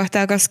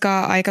ajankohtaa, koska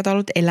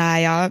aikataulut elää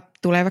ja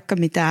tulee vaikka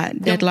mitään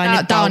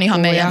deadline. Tämä on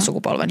ihan meidän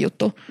sukupolven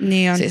juttu.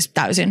 Niin on. Siis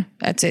täysin.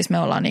 Että siis me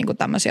ollaan niinku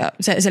tämmöisiä,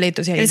 se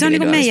liittyy siihen. Eli se on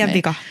niinku meidän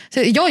vika.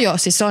 Joo,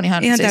 siis se on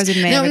ihan siis, täysin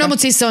meidän vika. No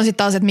mutta siis se on sitten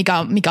taas, että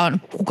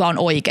kuka on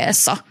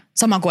oikeassa.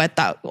 Sama kuin,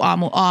 että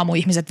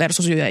aamuihmiset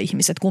versus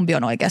yöihmiset, kumpi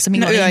on oikeassa.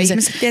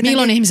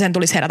 Milloin ihmisen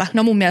tulisi herätä?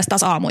 No mun mielestä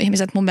taas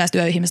aamuihmiset, mun mielestä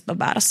yöihmiset on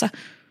väärässä.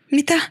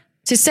 Mitä?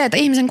 Siis se, että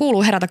ihmisen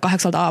kuuluu herätä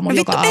 8 aamulla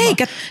joka aamu.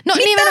 Eikä. No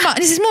nimenomaan,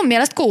 niin siis mun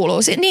mielestä kuuluu.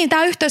 Niin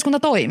tämä yhteiskunta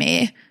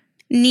toimii.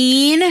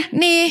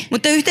 Niin.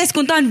 Mutta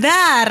yhteiskunta on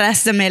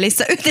väärässä,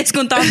 Melissa.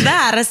 Yhteiskunta on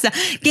väärässä.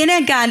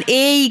 Kenenkään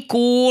ei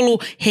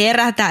kuulu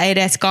herätä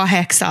edes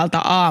 8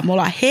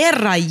 aamulla.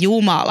 Herra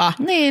Jumala.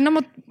 Niin, no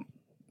mutta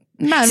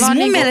mä en siis vaan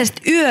mun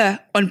mielestä yö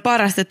on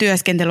parasta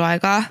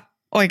työskentelyaikaa.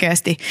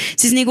 Oikeasti.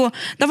 Siis niinku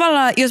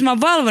tavallaan, jos mä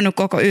oon valvonut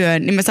koko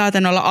yön, niin mä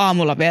saatan olla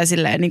aamulla vielä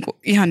silleen niinku,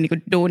 ihan niinku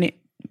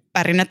duuni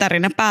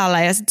tärinä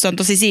päällä ja sit se on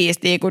tosi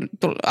siistiä, kun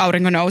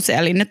aurinko nousee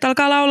ja linnut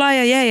alkaa laulaa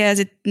ja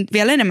sitten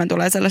vielä enemmän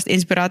tulee sellaista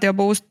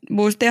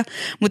inspiraatioboostia.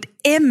 Mutta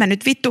en mä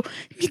nyt vittu,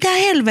 mitä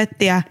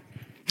helvettiä.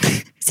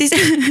 Siis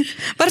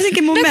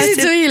varsinkin mun mielestä.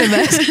 Näkysit sun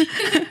ilmeessä.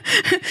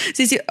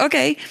 Siis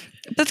okei,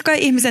 totta kai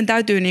ihmisen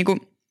täytyy niinku,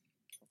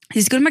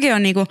 siis kyllä mäkin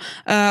oon niinku,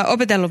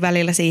 opetellut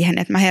välillä siihen,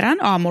 että mä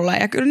herään aamulla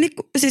ja kyllä,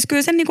 siis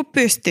kyllä sen niinku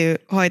pystyy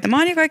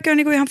hoitamaan ja kaikki on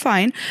niinku ihan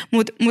fine.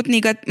 Mut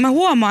niinku, että mä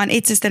huomaan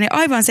itsestäni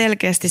aivan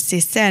selkeästi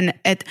siis sen,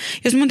 että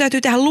jos mun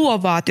täytyy tehdä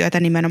luovaa työtä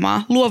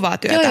nimenomaan,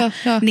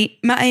 joo. Niin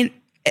mä en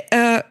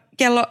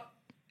kello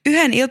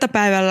 1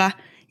 iltapäivällä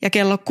ja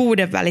kello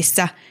 6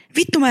 välissä,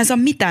 vittu mä en saa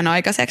mitään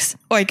aikaiseksi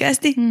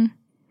oikeasti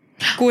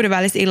 6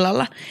 välissä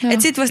illalla.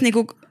 Että sit vasta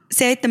niinku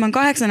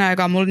 7-8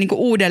 aikaa mulla niinku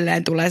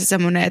uudelleen tulee se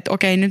semmoinen, että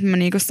okei, nyt mä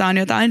niinku saan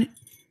jotain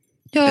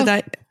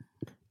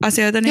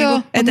asioita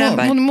niinku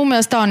eteenpäin. Mun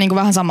mielestä tää on niinku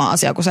vähän sama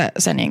asia kuin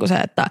se,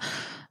 että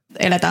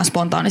eletään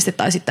spontaanisti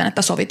tai sitten,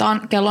 että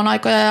sovitaan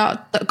kellonaikoja ja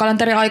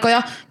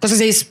kalenteriaikoja, koska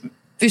siis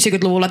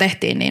 90-luvulla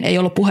tehtiin, niin ei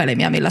ollut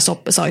puhelimia, millä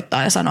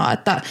soittaa ja sanoa,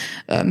 että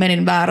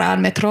menin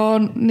väärään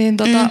metroon, niin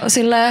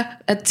silleen,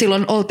 että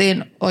silloin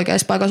oltiin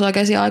oikeissa paikoissa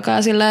oikeisia aikaa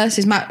ja silleen,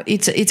 siis mä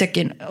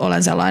itsekin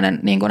olen sellainen,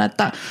 niin kuin,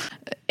 että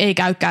ei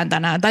käykään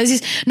tänään. Tai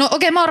siis, no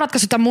okei, mä oon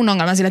ratkaissut tämän mun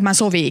ongelman silleen, että mä en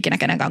sovi ikinä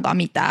kenenkään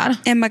mitään.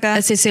 En mäkään.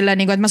 Että siis silleen,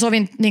 niin kuin, että mä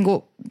sovin niin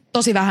kuin,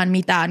 tosi vähän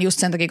mitään just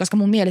sen takia, koska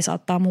mun mieli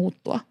saattaa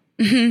muuttua.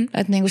 Mm-hmm.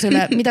 Että niin kuin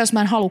silleen, mitä jos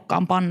mä en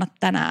halukkaan panna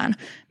tänään?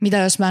 Mitä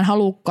jos mä en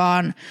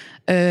halukkaan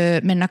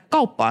mennä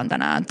kauppaan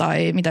tänään?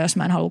 Tai mitä jos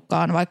mä en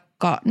halukkaan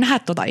vaikka nähdä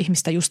tota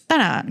ihmistä just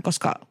tänään,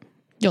 koska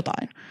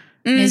jotain.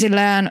 Niin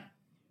silleen,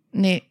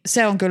 niin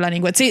se on kyllä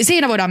niin kuin, että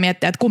siinä voidaan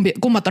miettiä, että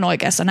kummat on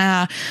oikeassa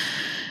nämä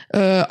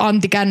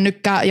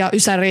antikännykkä ja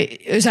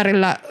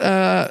ysärillä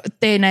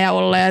teinejä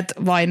olleet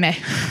vai me?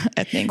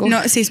 Et niinku.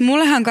 No siis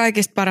mullehan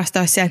kaikista parasta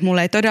olisi se, että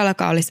mulla ei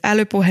todellakaan olisi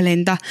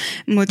älypuhelinta,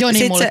 mutta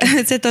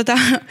sitten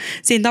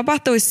siinä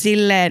tapahtuisi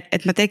silleen,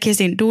 että mä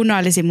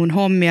duunailisin mun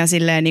hommia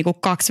silleen niinku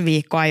 2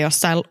 viikkoa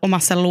jossain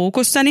omassa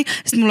luukussani.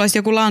 Sitten mulla olisi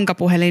joku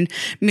lankapuhelin.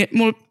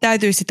 Mulla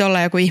täytyisi sitten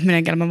olla joku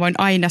ihminen, kellä mä voin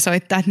aina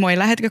soittaa, että moi,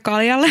 lähetkö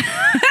kaljalle?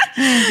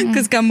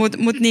 Koska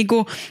mut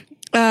niinku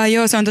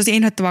joo, se on tosi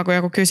inhottavaa, kun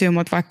joku kysyy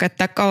mut vaikka,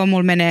 että kauan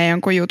mulla menee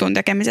jonkun jutun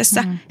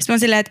tekemisessä. Sitten mä oon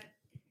silleen, että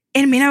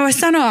en minä voi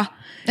sanoa.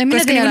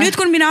 Koska niin nyt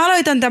kun minä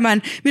aloitan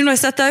tämän, minulle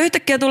saattaa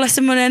yhtäkkiä tulla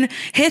semmoinen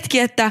hetki,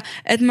 että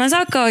mä en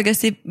saakaan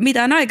oikeasti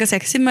mitään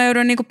aikaiseksi. Mä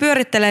joudun niinku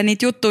pyörittelemään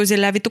niitä juttuja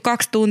silleen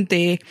 2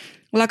 tuntia,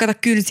 lakata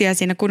kynsiä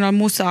siinä kunnolla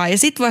musaa ja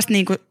sit vasta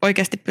niinku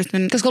oikeasti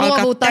pystyn koska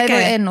luovuutta ei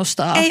voi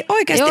ennustaa. Ei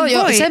oikeasti voi.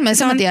 Joo, sen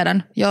mä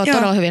tiedän. Joo,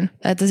 todella hyvin.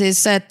 Että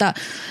siis se, että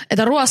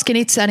ruoskin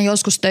itseäni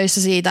joskus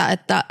töissä siitä,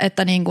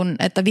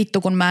 että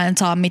vittu kun mä en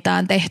saa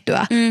mitään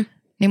tehtyä.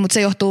 Niin, mutta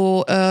se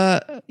johtuu,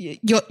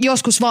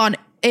 joskus vaan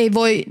ei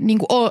voi,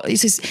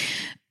 siis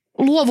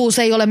luovuus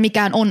ei ole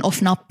mikään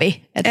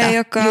on-off-nappi. Että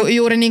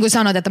juuri niin kuin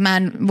sanoit, että mä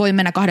en voi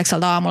mennä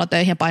 8 aamulla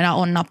töihin ja painaa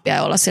on-nappia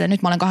ja olla sille,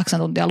 nyt mä olen 8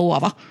 tuntia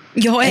luova.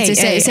 Joo,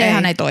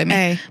 sehän ei toimi.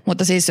 Ei.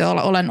 Mutta siis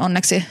olen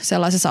onneksi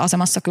sellaisessa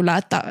asemassa kyllä,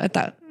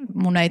 että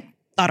mun ei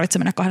tarvitse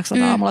mennä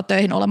 8 aamulla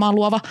töihin olemaan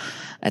luova.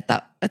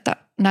 Että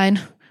näin,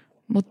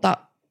 mutta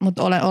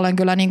olen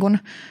kyllä niin kuin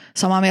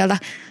samaa mieltä.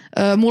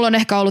 Mulla on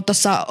ehkä ollut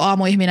tuossa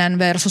aamuihminen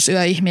versus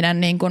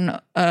yöihminen niin kuin,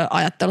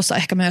 ajattelussa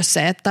ehkä myös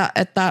se,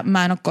 että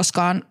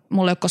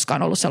mulla ei ole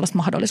koskaan ollut sellaista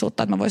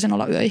mahdollisuutta, että mä voisin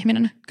olla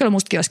yöihminen. Kyllä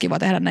mustakin olisi kiva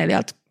tehdä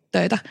 4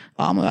 töitä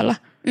aamuyöllä,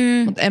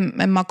 mutta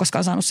en mä ole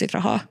koskaan saanut siitä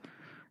rahaa.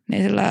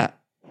 Niin sillä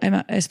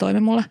ei se toimi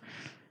mulle.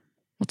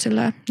 Mutta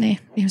sillä niin,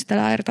 ihmiset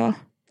elää eri tavalla.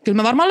 Kyllä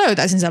mä varmaan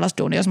löytäisin sellaista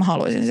duunia, jos mä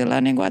haluaisin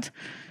sillä niin kuin, että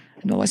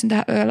mä voisin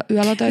tehdä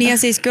yöllä töitä. Niin ja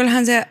siis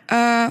kyllähän se...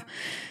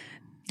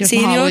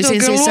 Siinä joutuu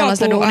kyllä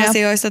siis luopua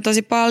asioista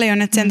tosi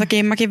paljon, että sen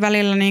takia mäkin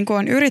välillä niin kuin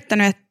olen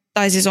yrittänyt,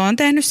 tai siis olen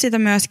tehnyt sitä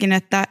myöskin,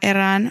 että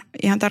erään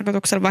ihan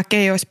tarkoituksella, vaikka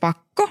ei olisi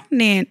pakko,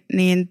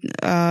 niin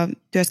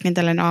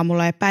työskentelen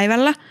aamulla ja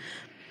päivällä.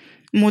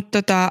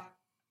 Mutta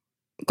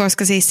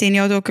koska siis siinä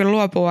joutuu kyllä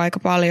luopua aika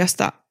paljon,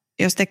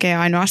 jos tekee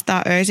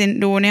ainoastaan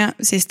öisin duunia,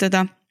 siis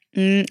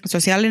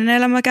sosiaalinen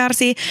elämä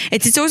kärsii.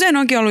 Että sit se usein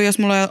onkin ollut, jos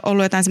mulla on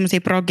ollut jotain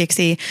semmoisia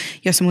proggiksia,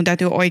 jossa mun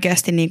täytyy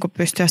oikeasti niin kuin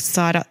pystyä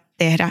saada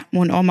tehdä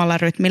mun omalla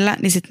rytmillä,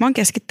 niin sit mä oon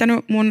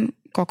keskittänyt mun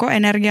koko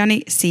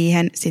energiani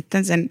siihen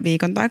sitten sen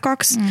viikon tai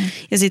 2.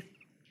 Ja sit,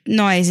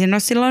 ei siinä ole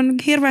silloin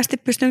hirveästi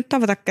pystynyt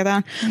tavata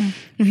ketään.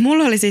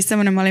 Mulla oli siis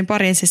semmoinen, mä olin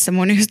Pariisissa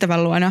mun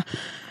ystävän luona,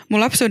 mun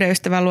lapsuuden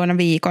ystävän luona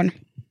viikon.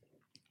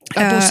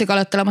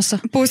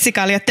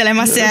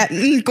 Pussikaljottelemassa ja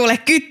kuule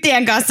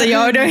kyttien kanssa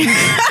jouduin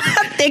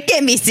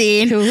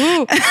tekemisiin.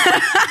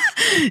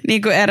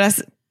 Niin kuin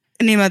eräs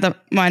nimeltä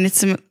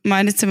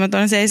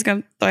mainitsematon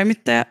Seiskan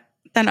toimittaja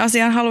tämän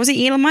asian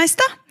halusi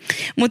ilmaista.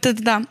 Mutta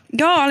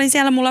olin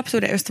siellä mun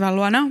lapsuuden ystävän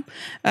luona.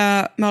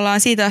 Me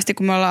ollaan siitä asti,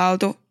 kun me ollaan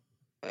oltu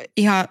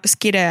ihan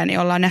skidejä, niin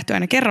ollaan nähty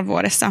aina kerran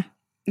vuodessa.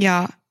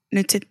 Ja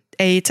nyt sitten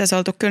ei itse asiassa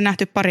oltu kyllä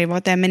nähty pari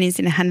vuoteen. Menin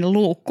sinne hänen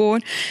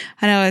luukkuun.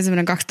 Hänellä oli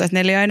semmoinen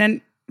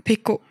 12-neliöinen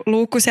pikku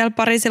luukku siellä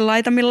Pariisin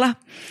laitamilla.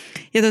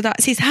 Ja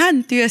siis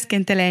hän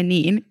työskentelee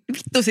niin.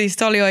 Vittu siis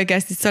se oli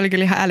oikeasti, se oli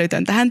kyllä ihan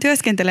älytöntä. Hän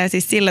työskentelee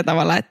siis sillä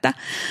tavalla, että...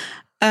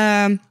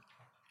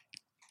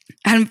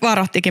 hän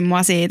varoittikin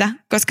mua siitä,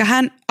 koska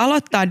hän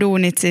aloittaa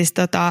duunit siis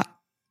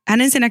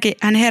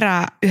hän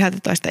herää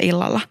 11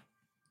 illalla.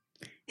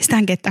 Ja sitten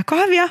hän keittää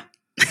kahvia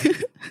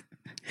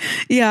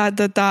ja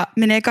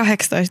menee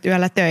 18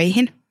 yöllä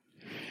töihin.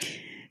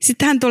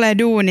 Sitten hän tulee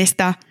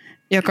duunista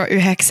joko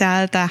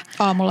 9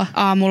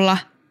 aamulla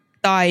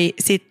tai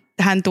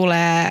sitten hän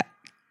tulee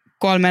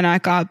 3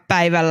 aikaa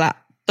päivällä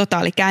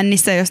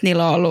totaalikännissä, jos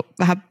niillä on ollut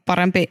vähän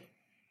parempi.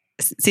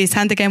 Siis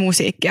hän tekee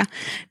musiikkia,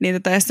 niin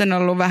jos on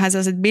ollut vähän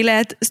sellaiset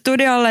bileet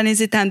studiolla, niin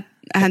sitten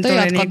hän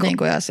tulee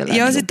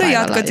joo, sitten on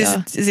jatkot ja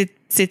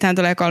sitten hän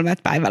tulee 3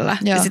 päivällä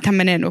ja sitten hän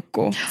menee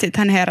nukkuu. Sitten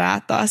hän herää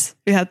taas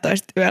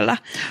 11 yöllä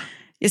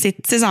ja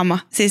sitten se sama.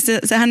 Siis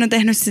hän on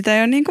tehnyt sitä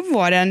jo niin kuin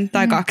vuoden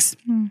tai 2.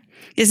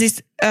 Ja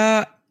siis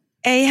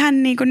ei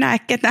hän niin kuin näe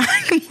ketään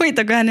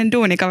muita kuin hänen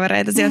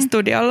duunikavereita siellä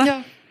studiolla.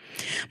 Joo.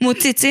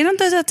 Mutta sitten siinä on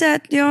toisaalta se,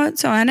 että joo,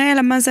 se on hänen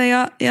elämänsä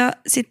ja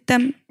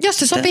sitten... Jos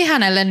se sopii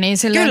hänelle, niin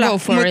silleen go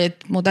for it.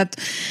 Mutta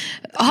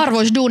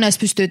harvoissa duuneissa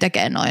pystyy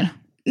tekemään noin.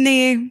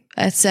 Niin.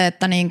 Että se,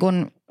 että niin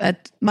kun,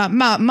 et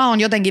mä oon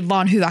jotenkin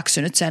vaan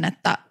hyväksynyt sen,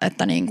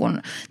 että niin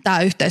kun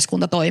tää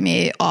yhteiskunta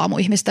toimii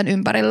aamuihmisten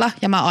ympärillä.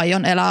 Ja mä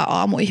aion elää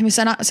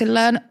aamuihmisenä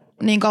silleen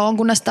niin kauan,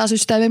 kunnes tää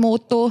systeemi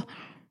muuttuu.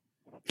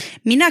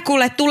 Minä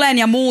kuule tulen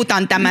ja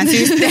muutan tämän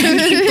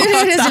systeemin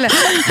kohta.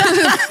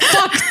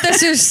 Fuck the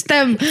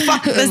system.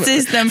 Fuck the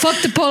system.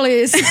 Fuck the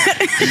police.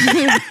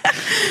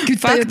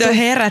 Fuck the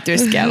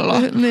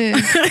herätyskello.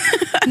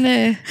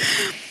 niin.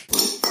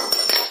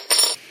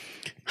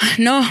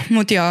 No,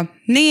 mut joo.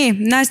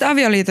 Niin, näistä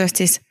avioliitoista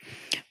siis.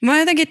 Mä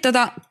jotenkin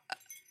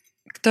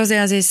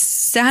tosiaan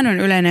siis, sehän on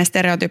yleinen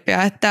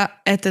stereotypia, että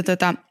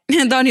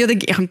tämä on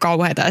jotenkin ihan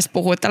kauheata edes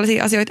puhua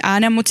tällaisia asioita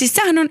ääneen, mutta siis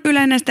sehän on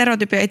yleinen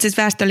stereotypia. Itse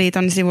asiassa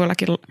Väestöliiton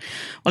sivuillakin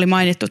oli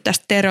mainittu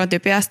tästä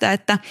stereotypiasta,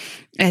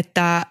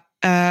 että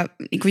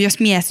niin kuin jos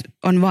mies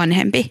on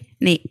vanhempi,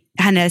 niin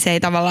hänellä se ei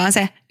tavallaan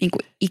se niin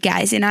kuin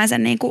ikäisinänsä,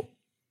 niin kuin,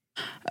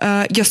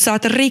 jos sä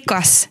oot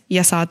rikas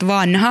ja sä oot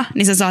vanha,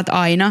 niin sä saat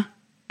aina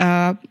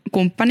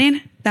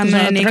kumppanin.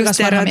 Tämmöinen niin rikas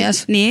vanha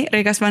mies. Niin,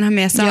 rikas vanha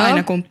mies saa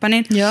aina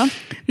kumppanin.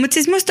 Mutta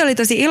siis musta oli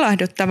tosi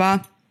ilahduttavaa,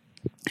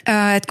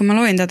 että kun mä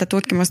luin tätä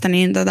tutkimusta,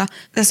 niin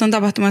tässä on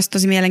tapahtumassa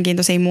tosi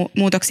mielenkiintoisia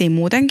muutoksia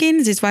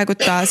muutenkin. Siis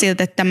vaikuttaa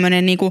siltä, että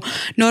tämmöinen niinku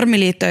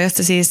normiliitto,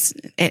 jossa siis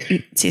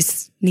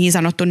niin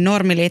sanottu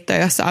normiliitto,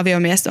 jossa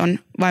aviomies on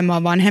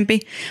vaimoa vanhempi,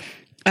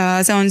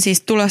 se on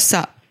siis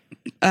tulossa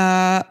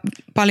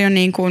paljon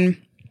niin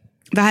kuin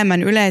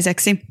vähemmän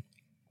yleiseksi.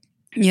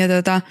 Ja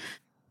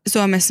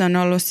Suomessa on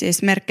ollut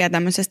siis merkkejä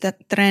tämmöisestä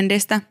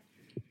trendistä.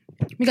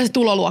 Mikä se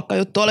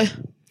tuloluokkajuttu oli?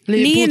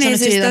 Niin siis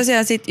siitä?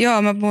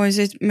 Tosiaan mä puhuin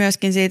siis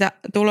myöskin siitä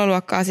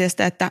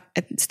tuloluokka-asiasta, että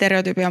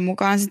stereotypian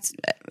mukaan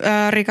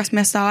rikas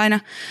mies saa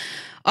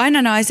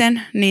aina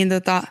naisen. Niin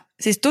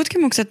siis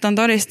tutkimukset on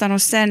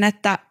todistanut sen,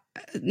 että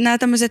nämä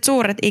tämmöiset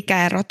suuret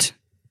ikäerot,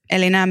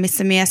 eli nämä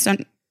missä mies on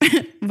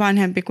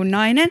vanhempi kuin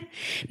nainen,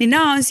 niin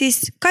nämä on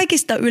siis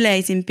kaikista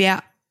yleisimpiä,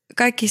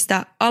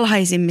 kaikista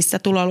alhaisimmissa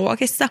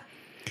tuloluokissa.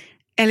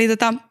 Eli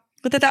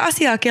kun tätä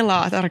asiaa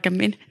kelaa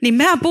tarkemmin, niin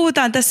mehän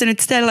puhutaan tässä nyt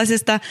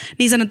sellaisesta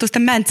niin sanotusta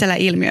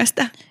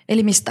Mäntsälä-ilmiöstä.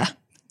 Eli mistä?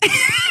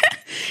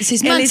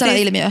 Siis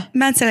Mäntsälä-ilmiö?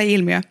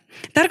 Mäntsälä-ilmiö.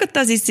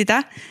 Tarkoittaa siis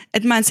sitä,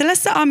 että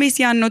Mäntsälässä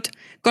amisjannut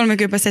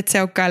 30-vuotiaat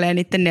seukkailee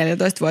niiden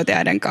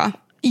 14-vuotiaiden kanssa.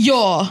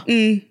 Joo,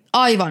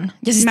 aivan.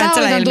 Ja siis tämä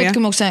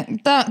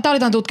oli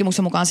tämän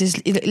tutkimuksen mukaan siis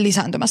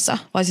lisääntymässä,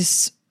 vai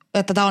siis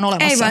että tämä on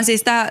olemassa? Ei vaan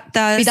siis tämä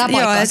pitää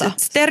paikkansa.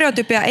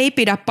 Stereotypia ei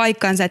pidä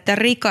paikkansa, että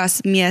rikas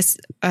mies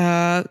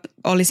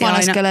olisi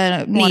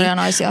paneskelee nuoria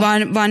naisia.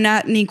 Vaan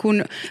nämä niin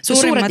kuin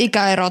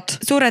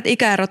suuret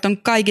ikäerot on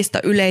kaikista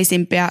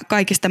yleisimpiä,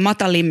 kaikista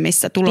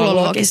matalimmissa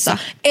tuloluokissa.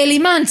 Eli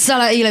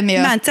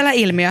Mäntsälä-ilmiö.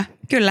 Mäntsälä-ilmiö.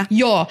 Kyllä.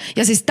 Joo,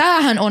 ja siis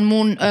tämähän on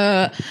mun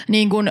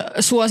niin kuin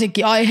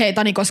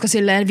suosikkiaiheitani, koska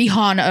silleen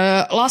vihaan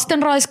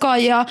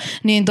lastenraiskaajia,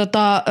 niin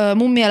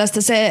mun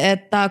mielestä se,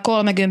 että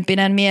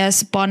 30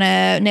 mies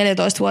panee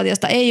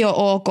 14-vuotiaasta ei ole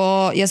ok,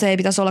 ja se ei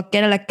pitäisi olla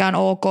kenellekään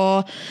ok,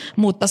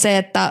 mutta se,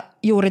 että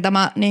juuri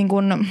tämä niin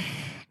kuin,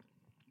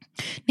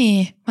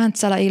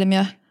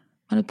 Mäntsälä-ilmiö.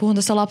 Mä nyt puhun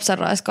tässä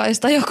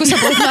lapsenraiskaajista, joku sä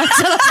puhut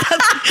Mäntsälästä.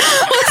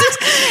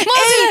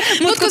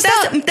 Mutta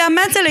tämä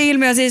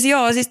Mäntsälä-ilmiö siis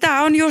siis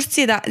tää on just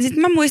sitä.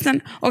 Sitten mä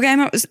muistan,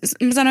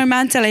 mä sanoin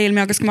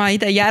Mäntsälä-ilmiö, koska mä oon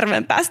itse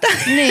Järvenpäästä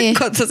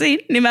kotoisin,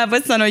 niin mä en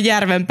voi sanoa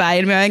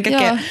Järvenpää-ilmiö,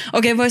 enkä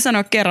voi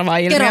sanoa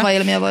Kerava-ilmiö.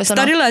 Kerava-ilmiö voi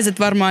sanoa. Stadilaiset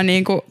varmaan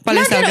niinku,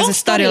 palistelkaiset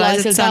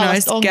stadilaiset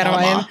sanois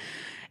Kerava-ilmiö.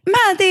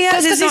 Mä en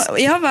tiedä, siis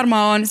ihan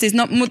varmaan on,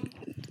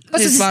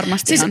 siis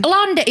varmasti siis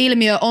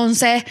Lande-ilmiö on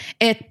se,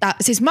 että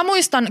siis mä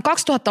muistan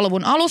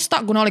 2000-luvun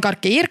alusta, kun oli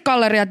kaikki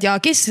IRC-galleriat ja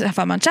Kiss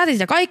FM:n chatit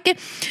ja kaikki.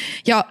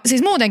 Ja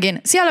siis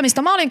muutenkin, siellä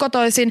mistä mä olin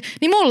kotoisin,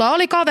 niin mulla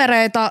oli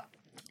kavereita,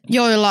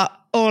 joilla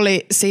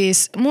oli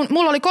siis,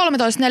 mulla oli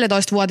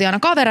 13-14-vuotiaana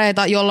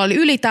kavereita, joilla oli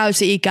yli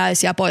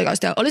täysi-ikäisiä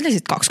poikaystäviä. Oli ne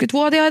sitten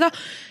 20-vuotiaita,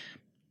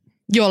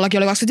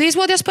 jollakin oli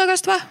 25-vuotias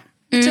poikaystävä.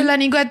 Silleen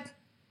niin kuin, että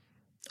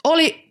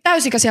oli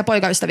täysikäisiä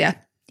poikaystäviä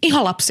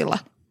ihan lapsilla.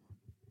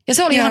 Ja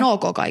se oli ihan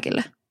ok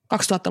kaikille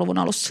 2000-luvun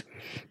alussa.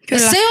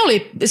 Kyllä.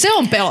 Ja se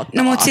on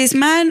pelottavaa. No mut siis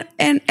mä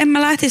en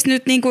mä lähtisi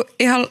nyt niinku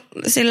ihan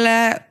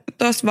silleen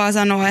tossa vaan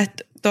sanoa,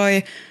 että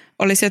toi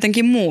olisi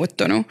jotenkin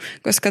muuttunut.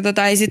 Koska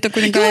ei sit ole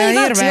kuitenkaan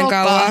ihan hirveän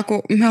kauan,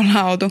 kun me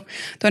ollaan oltu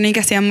ton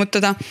ikäisiä.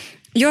 Mutta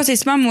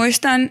siis mä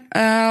muistan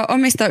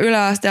omista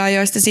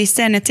yläasteajoista siis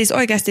sen, että siis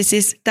oikeasti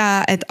siis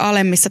tää, että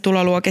alemmissa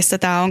tuloluokissa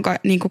tää on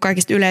niinku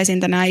kaikista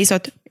yleisintä nämä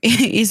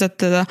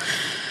isot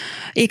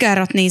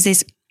ikäerot, niin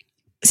siis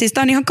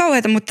tää on ihan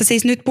kauheata, mutta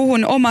siis nyt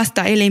puhun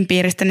omasta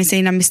elinpiiristäni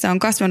siinä, missä on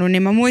kasvanut,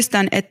 niin mä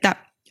muistan, että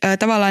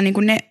tavallaan niin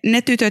kuin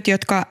ne tytöt,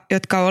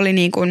 jotka oli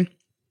niin kuin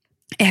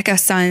ehkä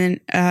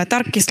jossain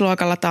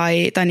tarkkisluokalla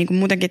tai niin kuin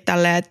muutenkin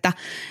tälleen, että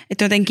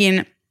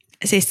jotenkin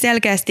siis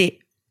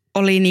selkeästi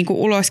oli niin kuin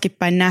uloskin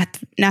päin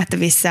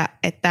nähtävissä,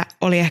 että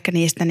oli ehkä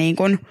niistä niin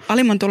kuin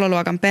alimman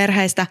tuloluokan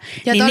perheistä.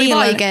 Ja niin oli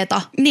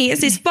vaikeeta. Niin,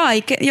 siis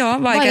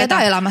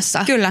vaikeeta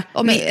elämässä. Kyllä.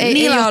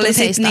 Niillä oli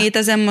sitten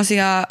niitä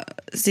semmosia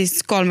siis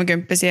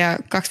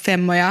 30-vuotiaita, 2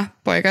 femmoja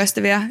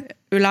poikaystäviä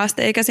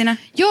yläasteikäisinä.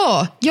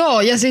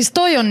 Joo, ja siis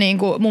toi on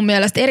niinku mun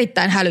mielestä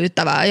erittäin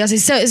hälyttävää. Ja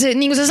siis se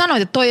niin kuin sä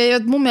sanoit, että toi ei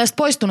ole mun mielestä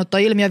poistunut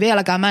toi ilmiö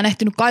vieläkään. Mä en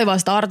ehtinyt kaivaa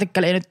sitä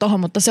artikkelia nyt tohon,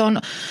 mutta se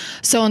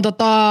on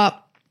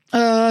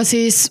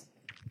siis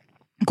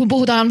kun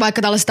puhutaan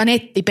vaikka tällaisista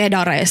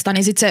nettipedareista,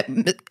 niin sitten se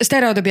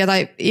stereotypia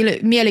tai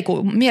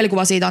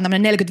mielikuva siitä on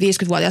tämmöinen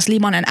 40-50-vuotias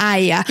limanen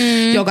äijä,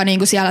 joka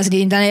niinku siellä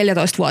niitä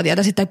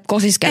 14-vuotiaita sitten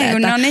kosiskelee. Ei,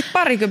 kun ne on niitä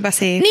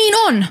parikypäisiä. Niin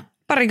on!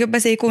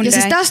 Parikypäisiä kundeja.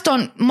 Ja siis tästä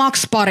on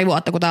maks pari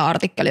vuotta, kun tämä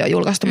artikkeli on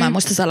julkaistu. Mä en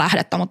muista sitä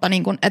lähdettä, mutta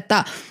niin kuin,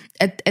 että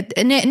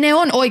ne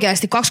on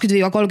oikeasti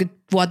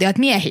 20-30-vuotiaat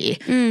miehiä,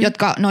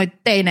 jotka noita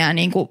teinejä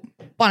niin kuin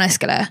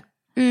paneskelee.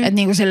 Että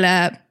niin kuin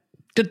silleen,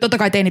 totta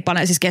kai teinit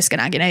panee siis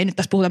keskenäänkin, ei nyt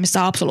tässä puhuta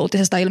missään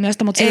absoluuttisesta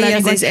ilmiöstä. Mutta ei,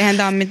 niin kuin, siis eihän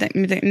tämä ole miten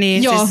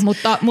niin. Joo, siis.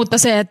 mutta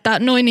se, että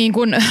noin niin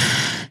kuin,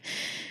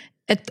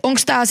 että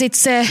onko tämä sitten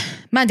se,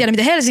 mä en tiedä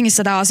miten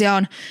Helsingissä tämä asia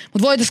on,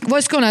 mutta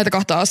voisiko näitä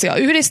kahta asiaa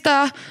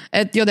yhdistää,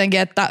 että jotenkin,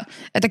 että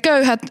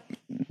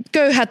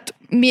köyhät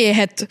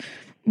miehet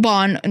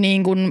vaan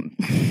niin kuin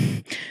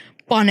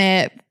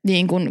panee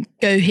niin kuin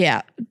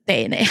köyhiä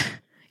teinejä.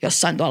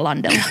 jossain tuolla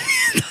landella.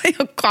 Tämä on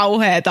ihan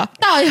kauheeta.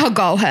 Tää on ihan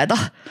kauheeta.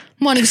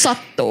 Mua niinku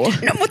sattuu.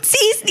 No mut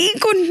siis niin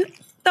kuin,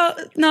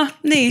 no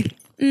niin.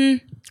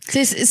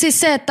 Siis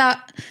se, että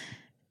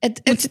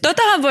Mutta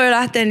totahan voi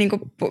lähteä niinku,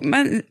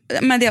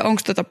 mä en tiedä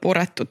onko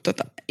purettu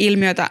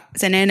ilmiötä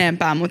sen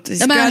enempää, mutta siis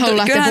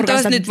kyllähän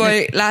tuosta nyt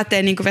voi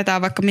lähteä niinku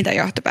vetää vaikka mitä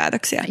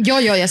johtopäätöksiä. Joo,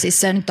 ja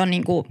siis se nyt on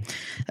niinku,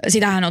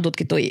 sitähän on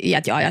tutkittu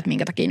iät ja ajat,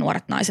 minkä takia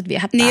nuoret naiset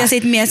viehättää. Niin ja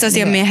sit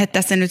miesasiamiehet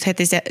tässä nyt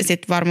heti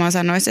sit varmaan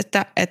sanois,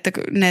 että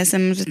ne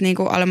semmoset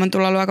niinku alemman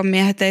tuloluokan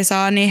miehet ei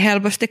saa niin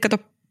helposti,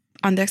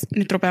 anteeksi,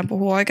 nyt rupean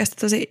puhua oikeasti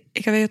tosi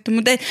ikävä juttu,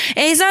 mutta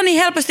ei saa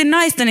niin helposti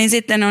naista, niin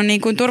sitten on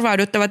niinku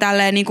turvauduttava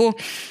tälleen niinku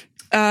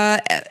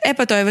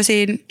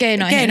epätoivoisiin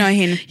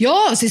keinoihin.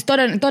 Joo, siis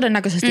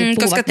todennäköisesti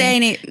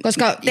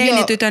koska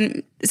teinitytön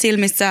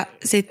silmissä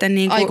sitten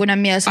niinku aikuinen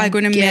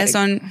mies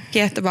on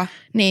kiehtova.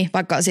 Niin,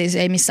 vaikka siis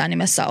ei missään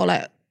nimessä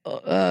ole,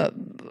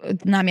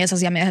 nämä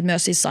miesasiamiehet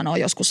myös siis sanoo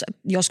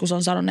joskus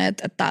on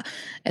sanoneet,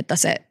 että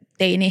se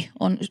teini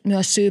on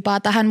myös syypää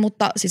tähän,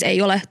 mutta siis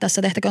ei ole.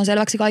 Tässä tehtäköön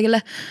selväksi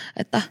kaikille,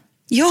 että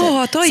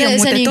joo, toi on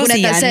muuten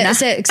tosi jännä.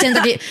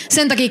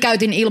 Sen takia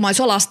käytin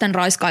ilmaisua lasten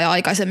raiskaaja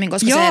aikaisemmin,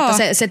 koska se,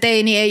 että se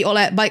teini ei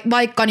ole,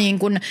 vaikka niin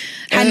kuin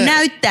hän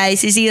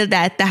näyttäisi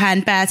siltä, että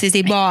hän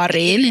pääsisi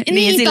baariin,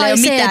 niin sillä ei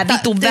ole mitään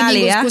vitun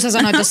väliä. Niin kun sä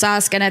sanoit tuossa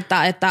äsken,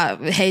 että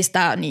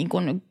heistä niin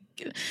kuin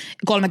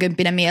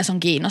 30 mies on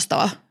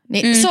kiinnostava,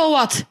 niin so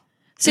what?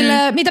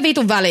 Sille mitä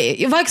vitun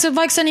väliä?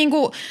 Vaikka se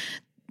niinku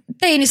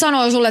teini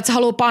sanoo sulle, että se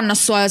haluaa panna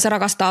sua ja se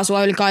rakastaa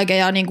sua yli kaiken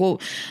ja niinku,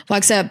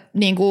 vaikka se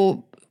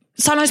niinku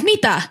sanois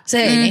mitä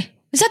se ei, niin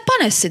sä et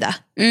pane sitä.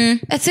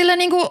 Et sille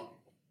niinku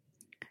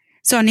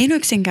se on niin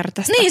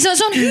yksinkertaista. Niin,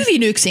 se on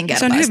hyvin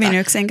yksinkertaista. Se on hyvin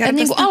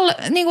yksinkertaista.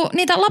 Niinku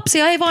niitä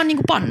lapsia ei vaan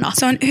niinku panna.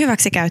 Se on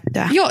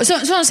hyväksikäyttöä. Joo,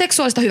 se on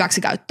seksuaalista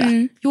hyväksikäyttöä.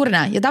 Juuri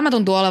näin. Ja tämä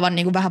tuntuu olevan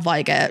niinku vähän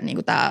vaikea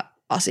niinku tää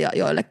asia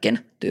joillekin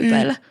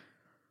tyypeille.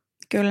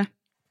 Kyllä.